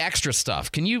supposed to be extra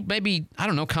stuff. Can you maybe,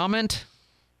 comment?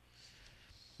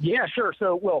 Yeah, sure.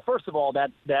 So, well, first of all, that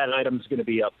item is going to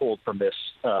be pulled from this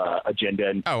agenda.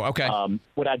 And, okay.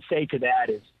 What I'd say to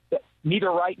that is that neither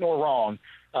right nor wrong.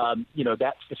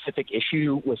 That specific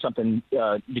issue was something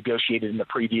negotiated in the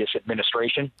previous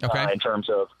administration in terms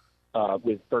of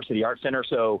with First City Arts Center.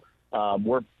 So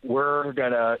we're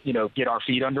gonna get our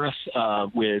feet under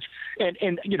us with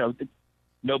and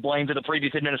no blame to the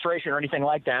previous administration or anything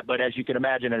like that. But as you can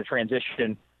imagine, in a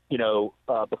transition,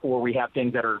 before we have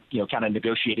things that are kind of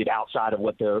negotiated outside of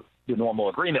what the normal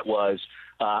agreement was.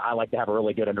 I like to have a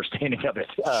really good understanding of it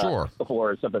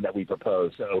before it's something that we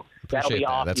propose. So that'll be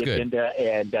off the agenda.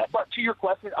 And but to your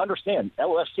question, understand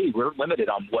LOST, we're limited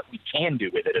on what we can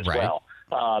do with it as well.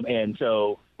 And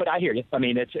so, but I hear you. I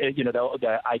mean, it's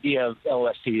the idea of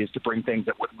LOST is to bring things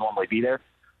that wouldn't normally be there.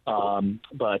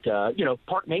 But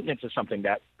park maintenance is something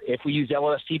that if we use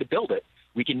LOST to build it,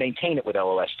 we can maintain it with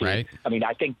LOST. Right. I mean,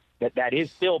 I think that is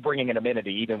still bringing an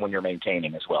amenity even when you're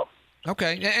maintaining as well.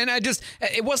 Okay. And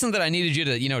it wasn't that I needed you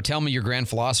to, tell me your grand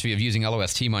philosophy of using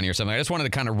LOST money or something. I just wanted to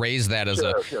kind of raise that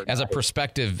as a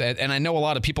perspective. And I know a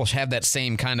lot of people have that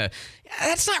same kind of,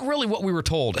 that's not really what we were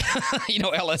told,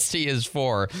 LST is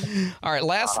for. All right.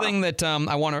 Last thing that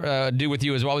I want to do with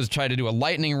you is always try to do a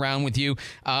lightning round with you.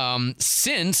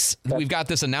 Since we've got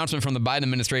this announcement from the Biden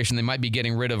administration, they might be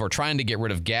getting rid of or trying to get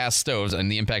rid of gas stoves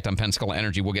and the impact on Pensacola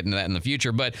energy. We'll get into that in the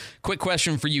future. But quick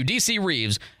question for you, DC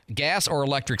Reeves, gas or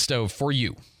electric stove for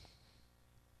you?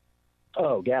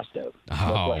 Oh, gas stove.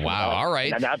 Oh, wow. All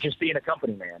right. And not just being a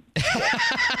company man.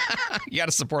 You got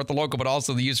to support the local, but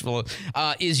also the useful.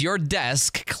 Is your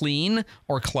desk clean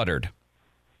or cluttered?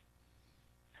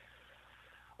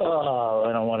 Oh,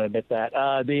 I don't want to admit that.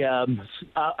 On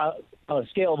a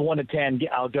scale of 1 to 10,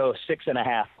 I'll go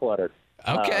 6.5 cluttered.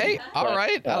 Okay. All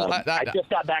right. I just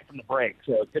got back from the break,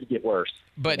 so it could get worse.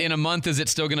 But in a month, is it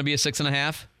still going to be a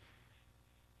 6.5?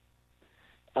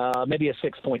 Maybe a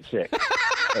 6.6.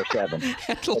 or 7.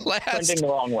 Trending the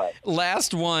wrong way.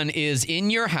 Last one is in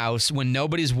your house when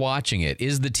nobody's watching it.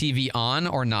 Is the TV on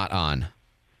or not on?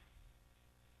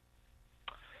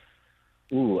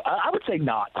 Ooh, I would say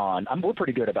not on. We're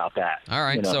pretty good about that. All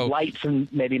right, so lights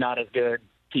and maybe not as good.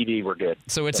 TV, we're good.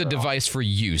 So it's a device for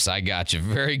use. I got you.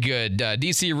 Very good.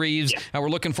 DC Reeves, we're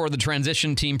looking for the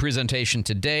transition team presentation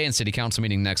today and city council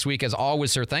meeting next week. As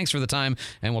always, sir, thanks for the time,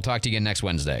 and we'll talk to you again next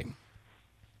Wednesday.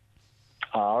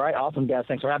 All right. Awesome, guys.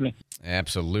 Thanks for having me.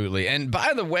 Absolutely. And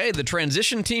by the way, the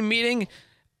transition team meeting,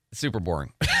 super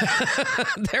boring.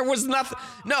 There was nothing.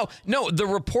 No, the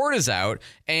report is out.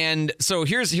 And so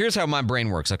here's how my brain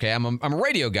works. Okay. I'm a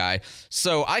radio guy,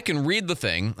 so I can read the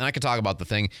thing and I can talk about the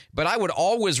thing, but I would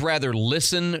always rather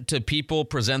listen to people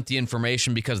present the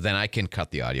information because then I can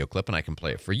cut the audio clip and I can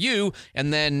play it for you.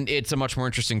 And then it's a much more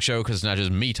interesting show because it's not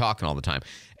just me talking all the time.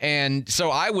 And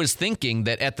so I was thinking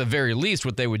that at the very least,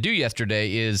 what they would do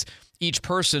yesterday is each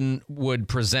person would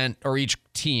present, or each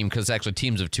team, because it's actually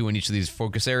teams of 2 in each of these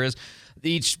focus areas,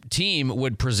 each team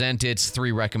would present its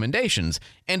 3 recommendations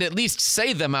and at least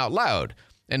say them out loud.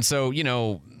 And so,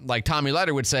 like Tommy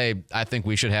Leiter would say, I think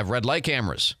we should have red light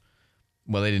cameras.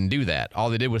 Well, they didn't do that.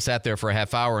 All they did was sat there for a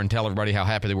half hour and tell everybody how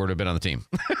happy they were to have been on the team.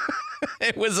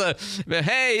 It was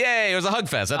it was a hug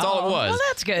fest. That's all it was. Well,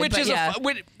 that's good. Which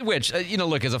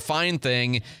is a fine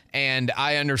thing. And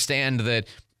I understand that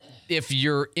if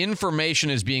your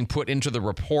information is being put into the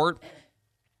report,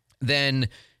 then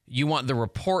you want the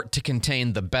report to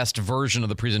contain the best version of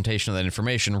the presentation of that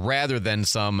information rather than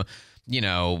some,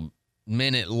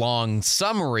 minute-long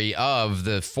summary of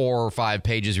the 4 or 5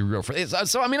 pages you wrote for it.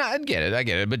 So, I get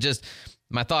it. But just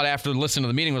my thought after listening to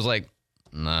the meeting was like,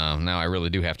 no, now I really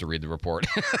do have to read the report.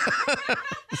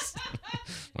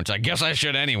 Which I guess I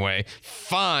should anyway.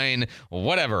 Fine.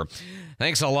 Whatever.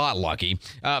 Thanks a lot, Lucky.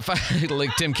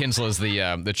 Tim Kinsella is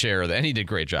the chair of that, and he did a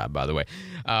great job, by the way.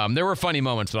 There were funny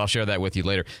moments, but I'll share that with you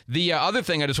later. The other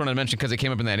thing I just wanted to mention, because it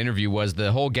came up in that interview, was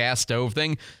the whole gas stove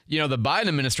thing. The Biden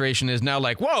administration is now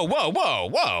like,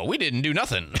 whoa, we didn't do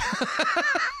nothing.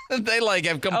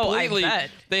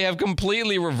 They have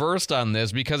completely reversed on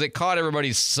this because it caught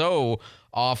everybody so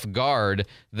off guard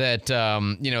that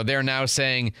they're now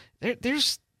saying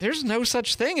there's no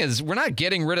such thing as, we're not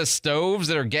getting rid of stoves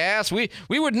that are gas. We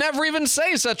would never even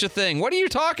say such a thing. What are you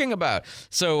talking about?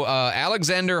 So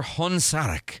Alexander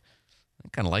Honcaric, I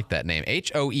kind of like that name,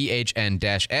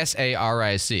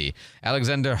 HOEHN-SARIC,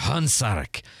 Alexander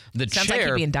Honcaric, the Sounds chair. like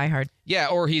he'd be in Die Hard. Yeah,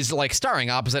 or he's like starring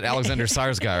opposite Alexander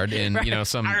Skarsgård in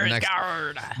some next.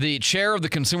 The chair of the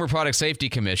Consumer Product Safety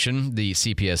Commission, the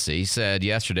CPSC, said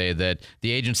yesterday that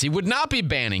the agency would not be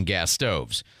banning gas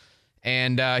stoves.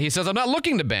 And he says, I'm not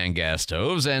looking to ban gas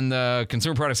stoves, and the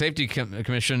Consumer Product Safety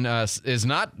Commission is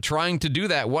not trying to do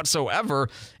that whatsoever.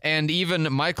 And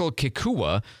even Michael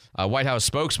Kikuwa, a White House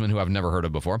spokesman who I've never heard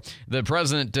of before, the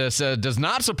president said does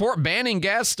not support banning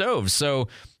gas stoves. So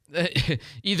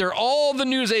either all the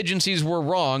news agencies were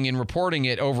wrong in reporting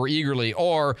it over eagerly,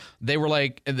 or they were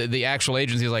like, the actual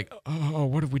agency is like, oh,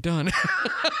 what have we done?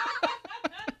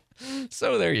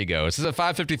 So there you go. This is at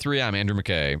 5:53. I'm Andrew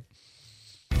McKay.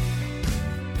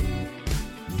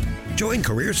 Join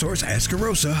CareerSource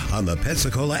Escarosa on the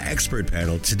Pensacola Expert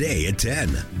Panel today at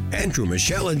 10. Andrew,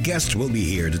 Michelle, and guests will be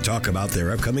here to talk about their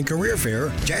upcoming career fair,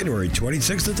 January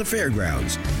 26th at the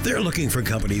fairgrounds. They're looking for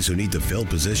companies who need to fill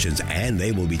positions, and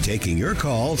they will be taking your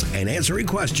calls and answering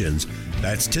questions.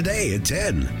 That's today at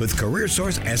 10 with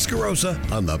CareerSource Escarosa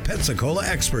on the Pensacola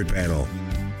Expert Panel.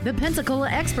 The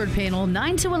Pensacola Expert Panel,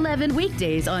 9 to 11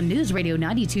 weekdays on News Radio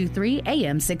 92.3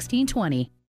 AM 1620.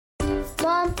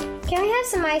 Mom, can we have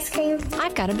some ice cream?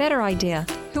 I've got a better idea.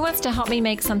 Who wants to help me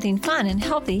make something fun and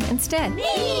healthy instead?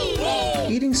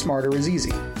 Eating smarter is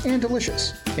easy and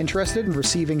delicious. Interested in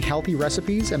receiving healthy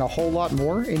recipes and a whole lot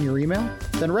more in your email?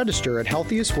 Then register at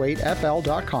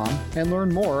healthiestweightfl.com and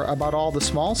learn more about all the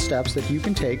small steps that you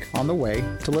can take on the way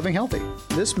to living healthy.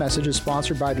 This message is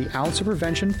sponsored by the Ounce of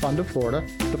Prevention Fund of Florida,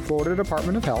 the Florida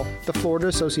Department of Health, the Florida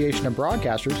Association of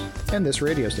Broadcasters, and this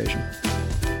radio station.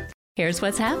 Here's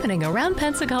what's happening around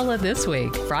Pensacola this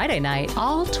week. Friday night,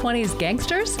 all 20s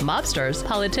gangsters, mobsters,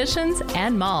 politicians,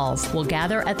 and malls will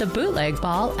gather at the Bootleg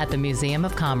Ball at the Museum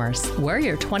of Commerce. Wear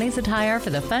your 20s attire for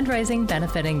the fundraising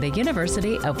benefiting the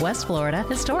University of West Florida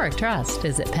Historic Trust.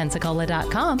 Visit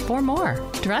Pensacola.com for more.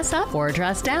 Dress up or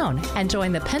dress down and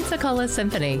join the Pensacola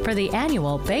Symphony for the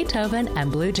annual Beethoven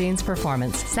and Blue Jeans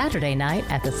performance Saturday night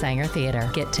at the Sanger Theater.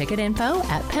 Get ticket info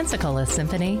at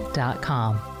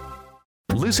PensacolaSymphony.com.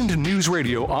 Listen to News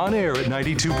Radio on air at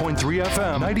 92.3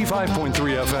 FM, 95.3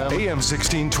 FM, AM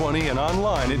 1620, and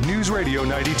online at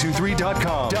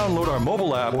newsradio923.com. Download our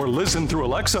mobile app or listen through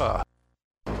Alexa.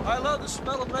 I love the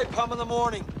smell of napalm in the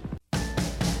morning.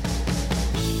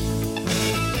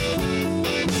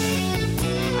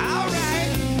 All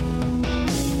right.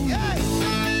 Yeah.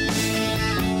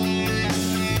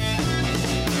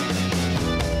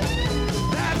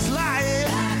 That's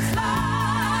life. That's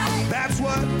life. That's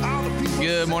what all the people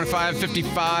Good morning,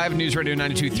 5:55, News Radio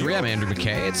 92.3. I'm Andrew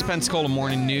McKay. It's Pensacola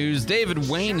Morning News. David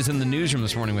Wayne is in the newsroom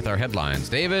this morning with our headlines.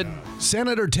 David?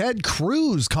 Senator Ted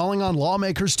Cruz calling on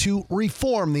lawmakers to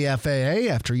reform the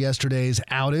FAA after yesterday's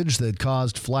outage that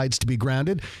caused flights to be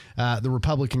grounded. The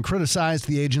Republican criticized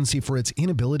the agency for its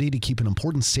inability to keep an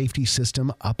important safety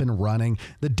system up and running.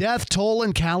 The death toll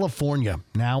in California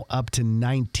now up to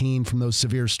 19 from those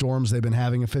severe storms they've been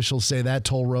having. Officials say that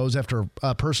toll rose after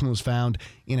a person was found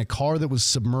in a car that was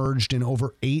submerged in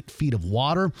over 8 feet of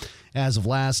water. As of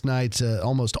last night,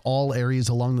 almost all areas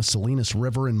along the Salinas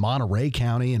River in Monterey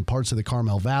County and parts of the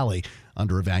Carmel Valley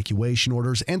under evacuation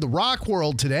orders. And the rock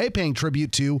world today paying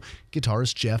tribute to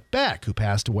guitarist Jeff Beck, who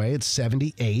passed away at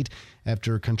 78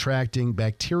 after contracting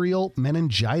bacterial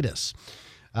meningitis.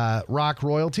 Rock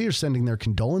royalty are sending their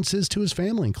condolences to his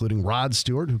family, including Rod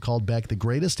Stewart, who called Beck the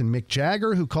greatest, and Mick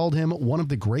Jagger, who called him one of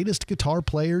the greatest guitar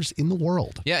players in the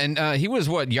world. Yeah, and he was,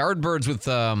 Yardbirds with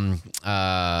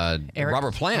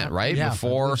Robert Plant, right? Yeah,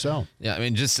 Before. so. Yeah, I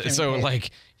mean, just so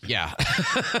like... Yeah.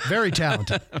 Very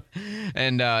talented.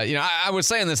 And, I was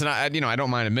saying this, and I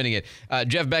don't mind admitting it.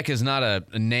 Jeff Beck is not a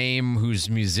name whose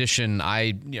musician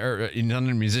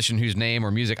whose name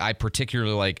or music I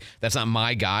particularly like. That's not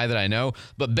my guy that I know.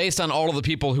 But based on all of the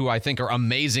people who I think are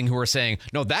amazing who are saying,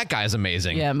 no, that guy's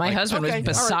amazing. Yeah, my husband was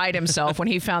beside himself when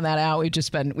he found that out.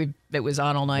 It was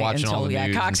on all night watching until all the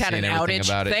news Cox and had an saying everything outage.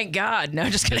 about it. Thank God. No,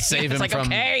 just kidding. Save It's him like, from-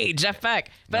 okay, Jeff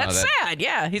Beck. But No, that's sad.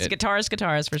 Yeah, he's a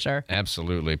guitarist for sure.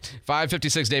 Absolutely.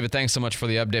 5:56, David, thanks so much for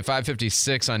the update.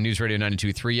 5:56 on News Radio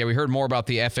 92.3. Yeah, we heard more about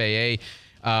the FAA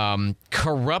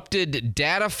corrupted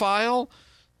data file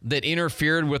that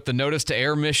interfered with the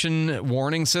notice-to-air mission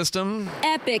warning system.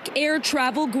 Epic air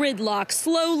travel gridlock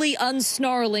slowly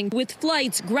unsnarling, with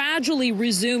flights gradually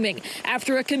resuming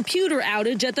after a computer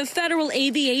outage at the Federal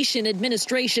Aviation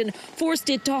Administration forced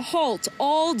it to halt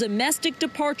all domestic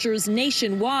departures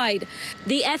nationwide.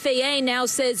 The FAA now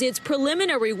says its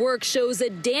preliminary work shows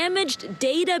a damaged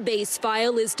database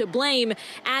file is to blame,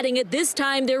 adding at this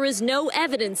time there is no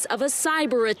evidence of a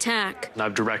cyber attack.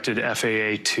 I've directed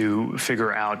FAA to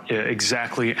figure out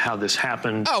exactly how this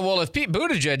happened. Oh, well, if Pete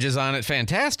Buttigieg is on it,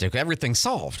 fantastic. Everything's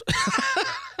solved.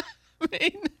 I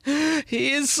mean,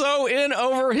 he is so in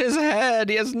over his head.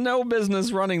 He has no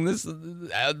business running this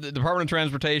the Department of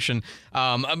Transportation.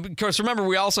 Of course, remember,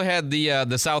 we also had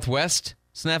the Southwest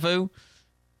snafu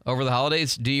over the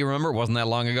holidays. Do you remember? It wasn't that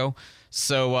long ago.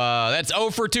 So that's 0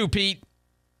 for 2, Pete.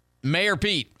 Mayor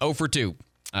Pete, 0 for 2.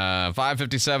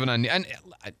 5:57 on... And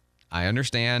I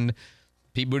understand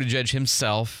Pete Buttigieg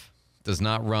himself does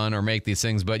not run or make these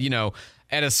things, but,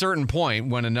 at a certain point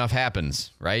when enough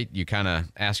happens, right, you kind of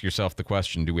ask yourself the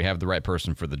question, do we have the right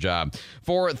person for the job?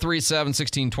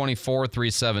 437-1620,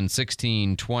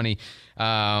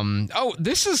 437-1620.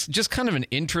 This is just kind of an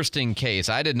interesting case.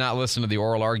 I did not listen to the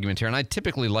oral argument here, and I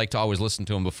typically like to always listen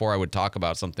to them before I would talk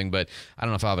about something, but I don't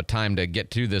know if I have a time to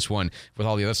get to this one with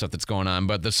all the other stuff that's going on.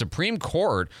 But the Supreme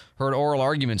Court heard oral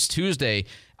arguments Tuesday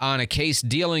on a case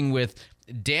dealing with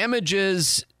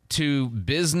damages to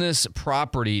business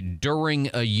property during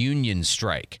a union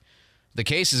strike. The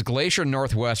case is Glacier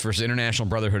Northwest versus International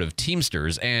Brotherhood of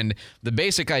Teamsters, and the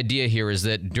basic idea here is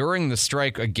that during the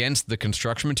strike against the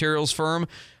construction materials firm,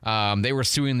 they were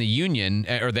suing the union,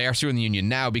 or they are suing the union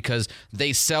now because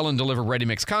they sell and deliver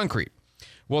ready-mix concrete.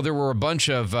 Well, there were a bunch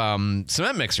of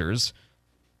cement mixers.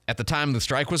 At the time the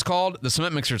strike was called, the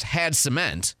cement mixers had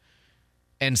cement,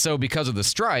 and so because of the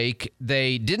strike,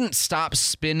 they didn't stop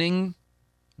spinning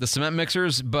the cement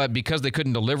mixers, but because they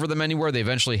couldn't deliver them anywhere, they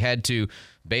eventually had to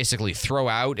basically throw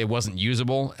out. It wasn't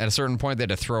usable. At a certain point, they had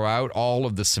to throw out all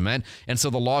of the cement. And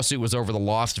so the lawsuit was over the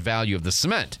lost value of the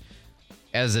cement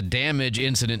as a damage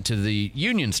incident to the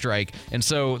union strike. And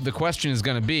so the question is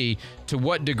going to be, to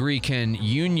what degree can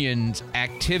union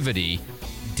activity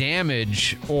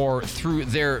damage, or through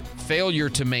their failure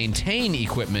to maintain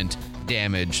equipment,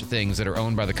 damage things that are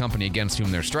owned by the company against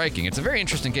whom they're striking? It's a very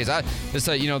interesting case.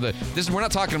 We're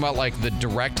not talking about like the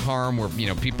direct harm where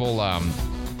people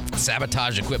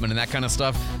sabotage equipment and that kind of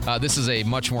stuff. This is a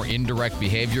much more indirect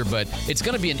behavior, but it's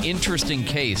going to be an interesting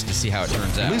case to see how it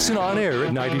turns out. Listen on air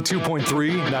at 92.3,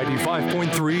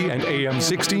 95.3, and AM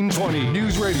 1620.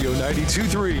 News Radio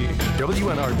 92.3,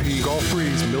 WNRP Gulf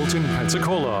Breeze, Milton,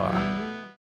 Pensacola.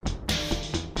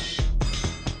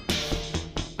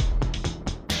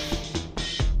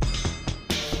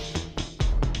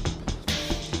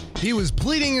 He was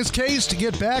pleading his case to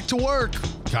get back to work.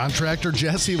 Contractor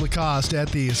Jesse Lacoste at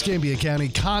the Escambia County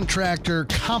Contractor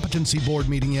Competency Board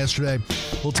meeting yesterday.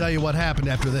 We'll tell you what happened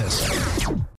after this.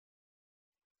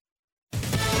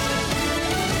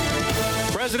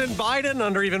 President Biden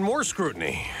under even more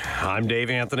scrutiny. I'm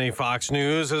Dave Anthony. Fox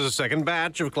News has a second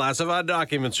batch of classified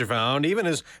documents are found. Even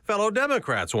his fellow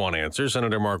Democrats want answers.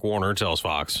 Senator Mark Warner tells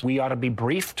Fox. We ought to be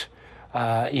briefed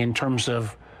in terms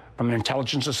of, from an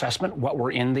intelligence assessment, what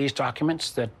were in these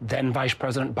documents that then Vice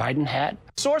President Biden had.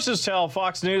 Sources tell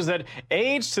Fox News that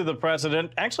aides to the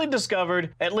president actually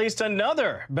discovered at least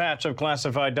another batch of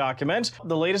classified documents.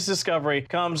 The latest discovery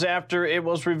comes after it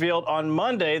was revealed on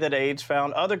Monday that aides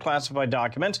found other classified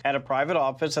documents at a private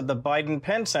office at the Biden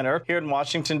Penn Center here in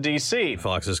Washington, D.C.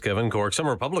 Fox's Kevin Cork. Some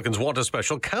Republicans want a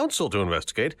special counsel to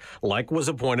investigate. Like was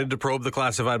appointed to probe the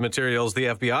classified materials the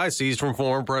FBI seized from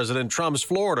former President Trump's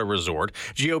Florida resort.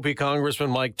 GOP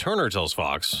Congressman Mike Turner tells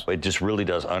Fox. It just really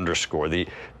does underscore the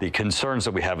concerns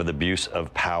that we have of the abuse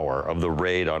of power of the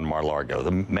raid on Mar-a-Lago.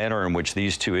 The manner in which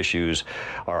these two issues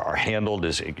are handled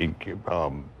is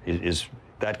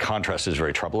that contrast is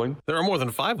very troubling. There are more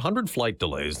than 500 flight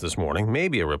delays this morning,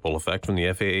 maybe a ripple effect from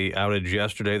the FAA outage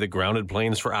yesterday that grounded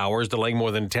planes for hours, delaying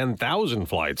more than 10,000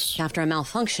 flights. After a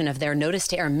malfunction of their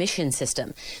notice-to-air mission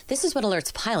system. This is what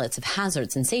alerts pilots of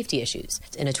hazards and safety issues.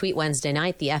 In a tweet Wednesday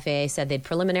night, the FAA said they'd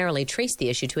preliminarily traced the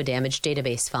issue to a damaged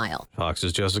database file.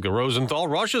 Fox's Jessica Rosenthal.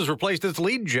 Russia's replaced its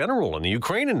lead general in the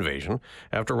Ukraine invasion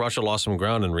after Russia lost some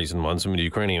ground in recent months amid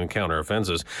Ukrainian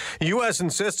counteroffensives. The U.S.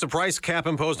 insists a price cap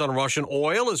imposed on Russian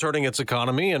oil is hurting its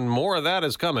economy, and more of that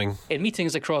is coming. In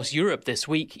meetings across Europe this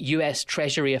week, U.S.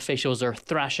 Treasury officials are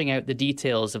thrashing out the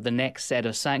details of the next set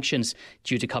of sanctions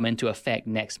due to come into effect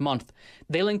next month.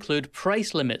 They'll include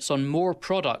price limits on more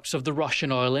products of the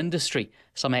Russian oil industry.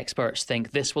 Some experts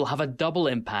think this will have a double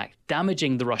impact,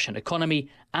 damaging the Russian economy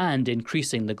and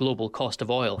increasing the global cost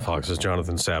of oil. Fox's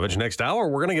Jonathan Savage. Next hour,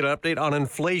 we're going to get an update on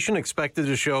inflation, expected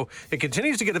to show it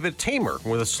continues to get a bit tamer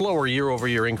with a slower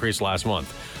year-over-year increase last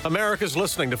month. America's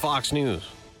listening to Fox News.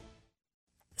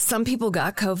 Some people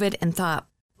got COVID and thought,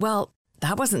 well,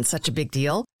 that wasn't such a big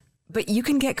deal. But you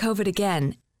can get COVID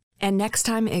again, and next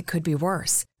time it could be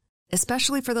worse,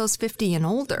 especially for those 50 and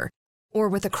older, or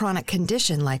with a chronic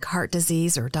condition like heart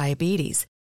disease or diabetes.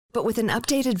 But with an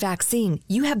updated vaccine,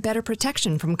 you have better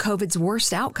protection from COVID's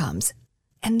worst outcomes.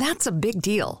 And that's a big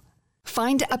deal.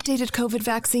 Find updated COVID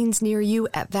vaccines near you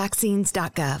at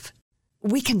vaccines.gov.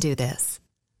 We can do this.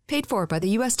 Paid for by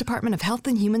the U.S. Department of Health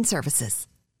and Human Services.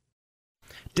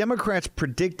 Democrats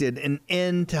predicted an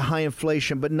end to high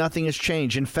inflation, but nothing has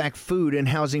changed. In fact, food and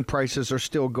housing prices are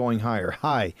still going higher.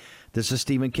 Hi, this is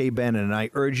Stephen K. Bannon, and I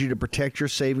urge you to protect your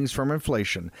savings from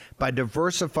inflation by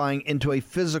diversifying into a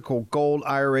physical gold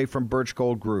IRA from Birch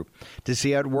Gold Group. To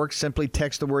see how it works, simply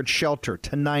text the word SHELTER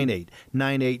to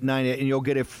 989898, and you'll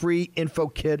get a free info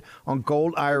kit on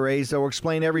gold IRAs that will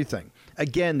explain everything.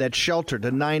 Again, that's SHELTER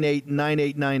to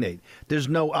 989898. There's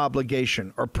no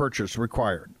obligation or purchase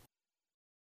required.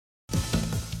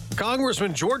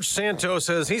 Congressman George Santos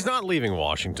says he's not leaving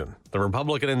Washington. The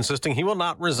Republican insisting he will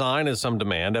not resign as some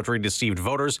demand after he deceived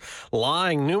voters,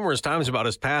 lying numerous times about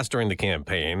his past during the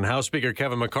campaign. House Speaker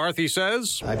Kevin McCarthy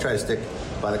says, I try to stick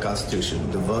by the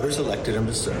Constitution. The voters elected him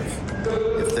to serve.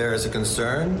 If there is a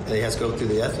concern and he has to go through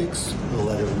the ethics, we'll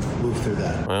let him move through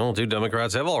that. Well, two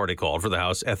Democrats have already called for the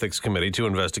House Ethics Committee to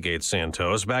investigate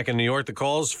Santos. Back in New York, the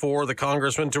calls for the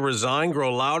congressman to resign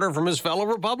grow louder from his fellow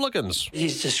Republicans.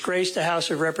 He's disgraced the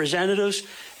House of Representatives,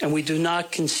 and we do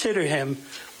not consider him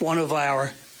one of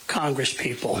our Congress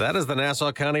people. That is the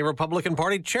Nassau County Republican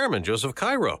Party chairman, Joseph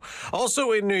Cairo.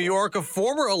 Also in New York, a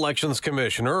former elections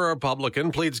commissioner, a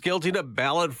Republican, pleads guilty to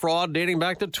ballot fraud dating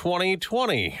back to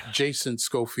 2020. Jason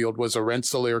Schofield was a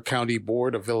Rensselaer County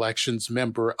Board of Elections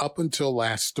member up until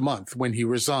last month when he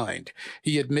resigned.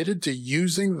 He admitted to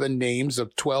using the names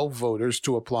of 12 voters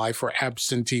to apply for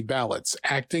absentee ballots,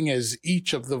 acting as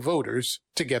each of the voters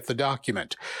to get the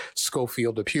document.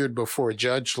 Schofield appeared before a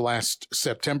judge last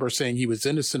September saying he was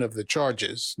innocent of the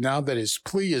charges. Now that his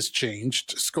plea is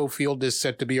changed, Schofield is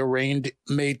set to be arraigned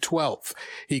May 12th.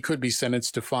 He could be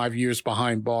sentenced to 5 years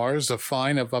behind bars, a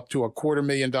fine of up to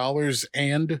 $250,000,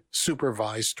 and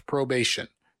supervised probation.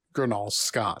 Gernal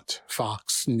Scott,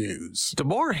 Fox News.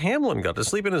 DeMar Hamlin got to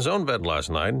sleep in his own bed last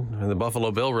night, and the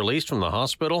Buffalo Bill released from the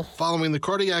hospital. Following the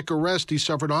cardiac arrest he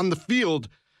suffered on the field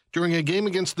during a game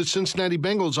against the Cincinnati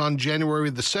Bengals on January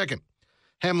the 2nd.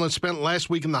 Hamlin spent last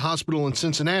week in the hospital in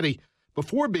Cincinnati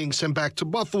before being sent back to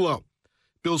Buffalo.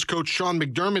 Bills coach Sean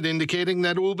McDermott indicating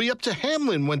that it will be up to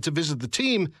Hamlin when to visit the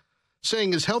team,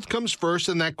 saying his health comes first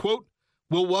and that, quote,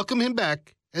 we'll welcome him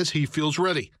back as he feels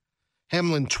ready.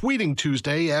 Hamlin tweeting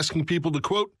Tuesday asking people to,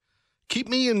 quote, keep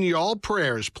me in y'all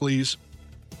prayers, please.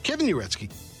 Kevin Uretsky,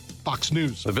 Fox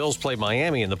News. The Bills play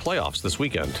Miami in the playoffs this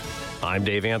weekend. I'm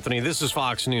Dave Anthony. This is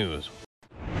Fox News.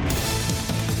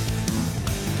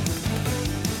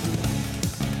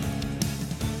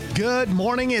 Good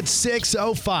morning. It's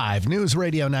 6:05. News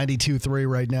Radio 92.3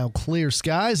 right now. Clear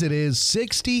skies. It is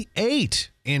 68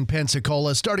 in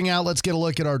Pensacola. Starting out, let's get a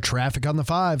look at our traffic on the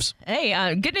fives.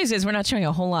 Hey, good news is we're not showing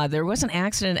a whole lot. There was an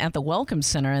accident at the Welcome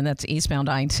Center, and that's eastbound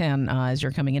I-10 as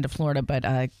you're coming into Florida, but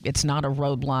it's not a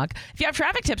roadblock. If you have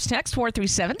traffic tips, text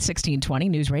 437-1620.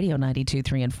 News Radio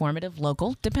 92.3. Informative,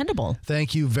 local, dependable.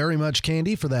 Thank you very much,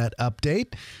 Candy, for that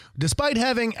update. Despite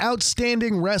having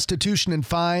outstanding restitution and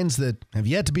fines that have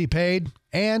yet to be paid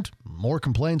and more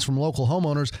complaints from local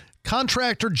homeowners,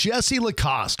 contractor Jesse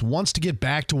Lacoste wants to get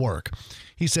back to work.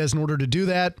 He says in order to do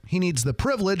that, he needs the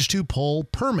privilege to pull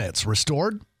permits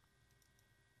restored